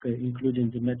catalog,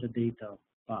 including the metadata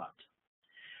part.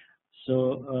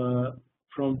 So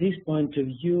from this point of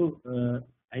view,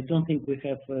 I don't think we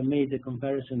have made a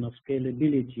comparison of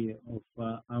scalability of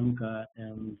AMGA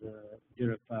and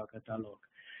DIRAC file catalog.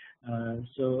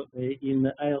 So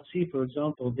in ILC, for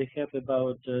example, they have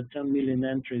about 10 million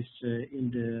entries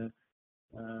in the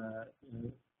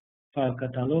file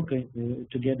catalog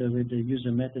together with the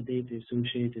user metadata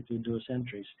associated with those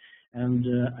entries. And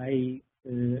I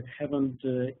haven't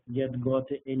yet got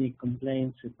any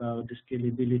complaints about the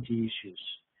scalability issues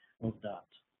of that.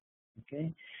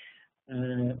 Okay,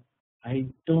 I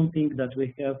don't think that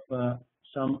we have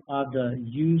some other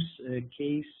use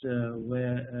case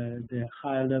where the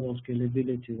higher level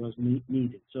scalability was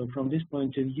needed. So from this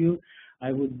point of view,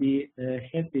 I would be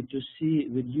happy to see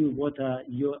with you what are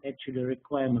your actual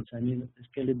requirements, I mean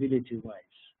scalability wise,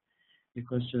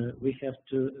 because we have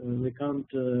to, we can't,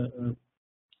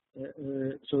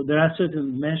 so there are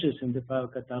certain measures in the file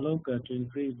catalog to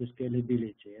increase the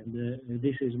scalability, and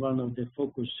this is one of the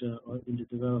focus in the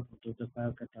development of the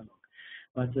file catalog.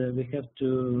 But we have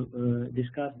to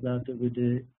discuss that with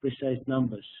the precise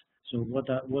numbers. So what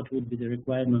would be the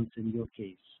requirements in your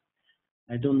case?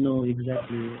 I don't know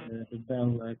exactly the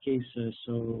Bell case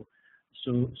so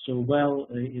well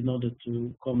in order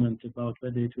to comment about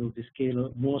whether it will be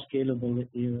more scalable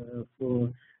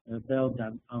for Bell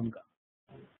than AMGA.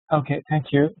 Okay,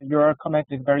 thank you. Your comment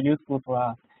is very useful for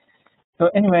us. So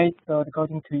anyway, so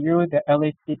according to you, the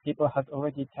LHC people have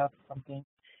already tested something.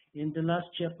 In the last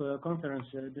CHEP conference,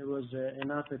 there was an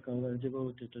article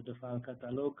devoted to the file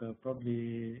catalog.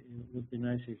 Probably it would be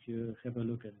nice if you have a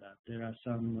look at that. There are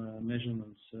some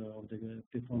measurements of the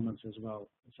performance as well,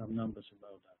 some numbers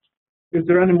about that. Is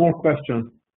there any more questions?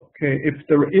 Okay, if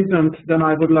there isn't, then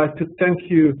I would like to thank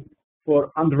you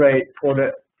for Andrei for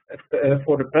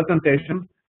the presentation,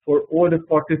 for all the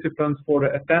participants for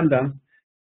the attendance.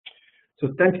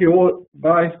 So thank you all.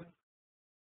 Bye.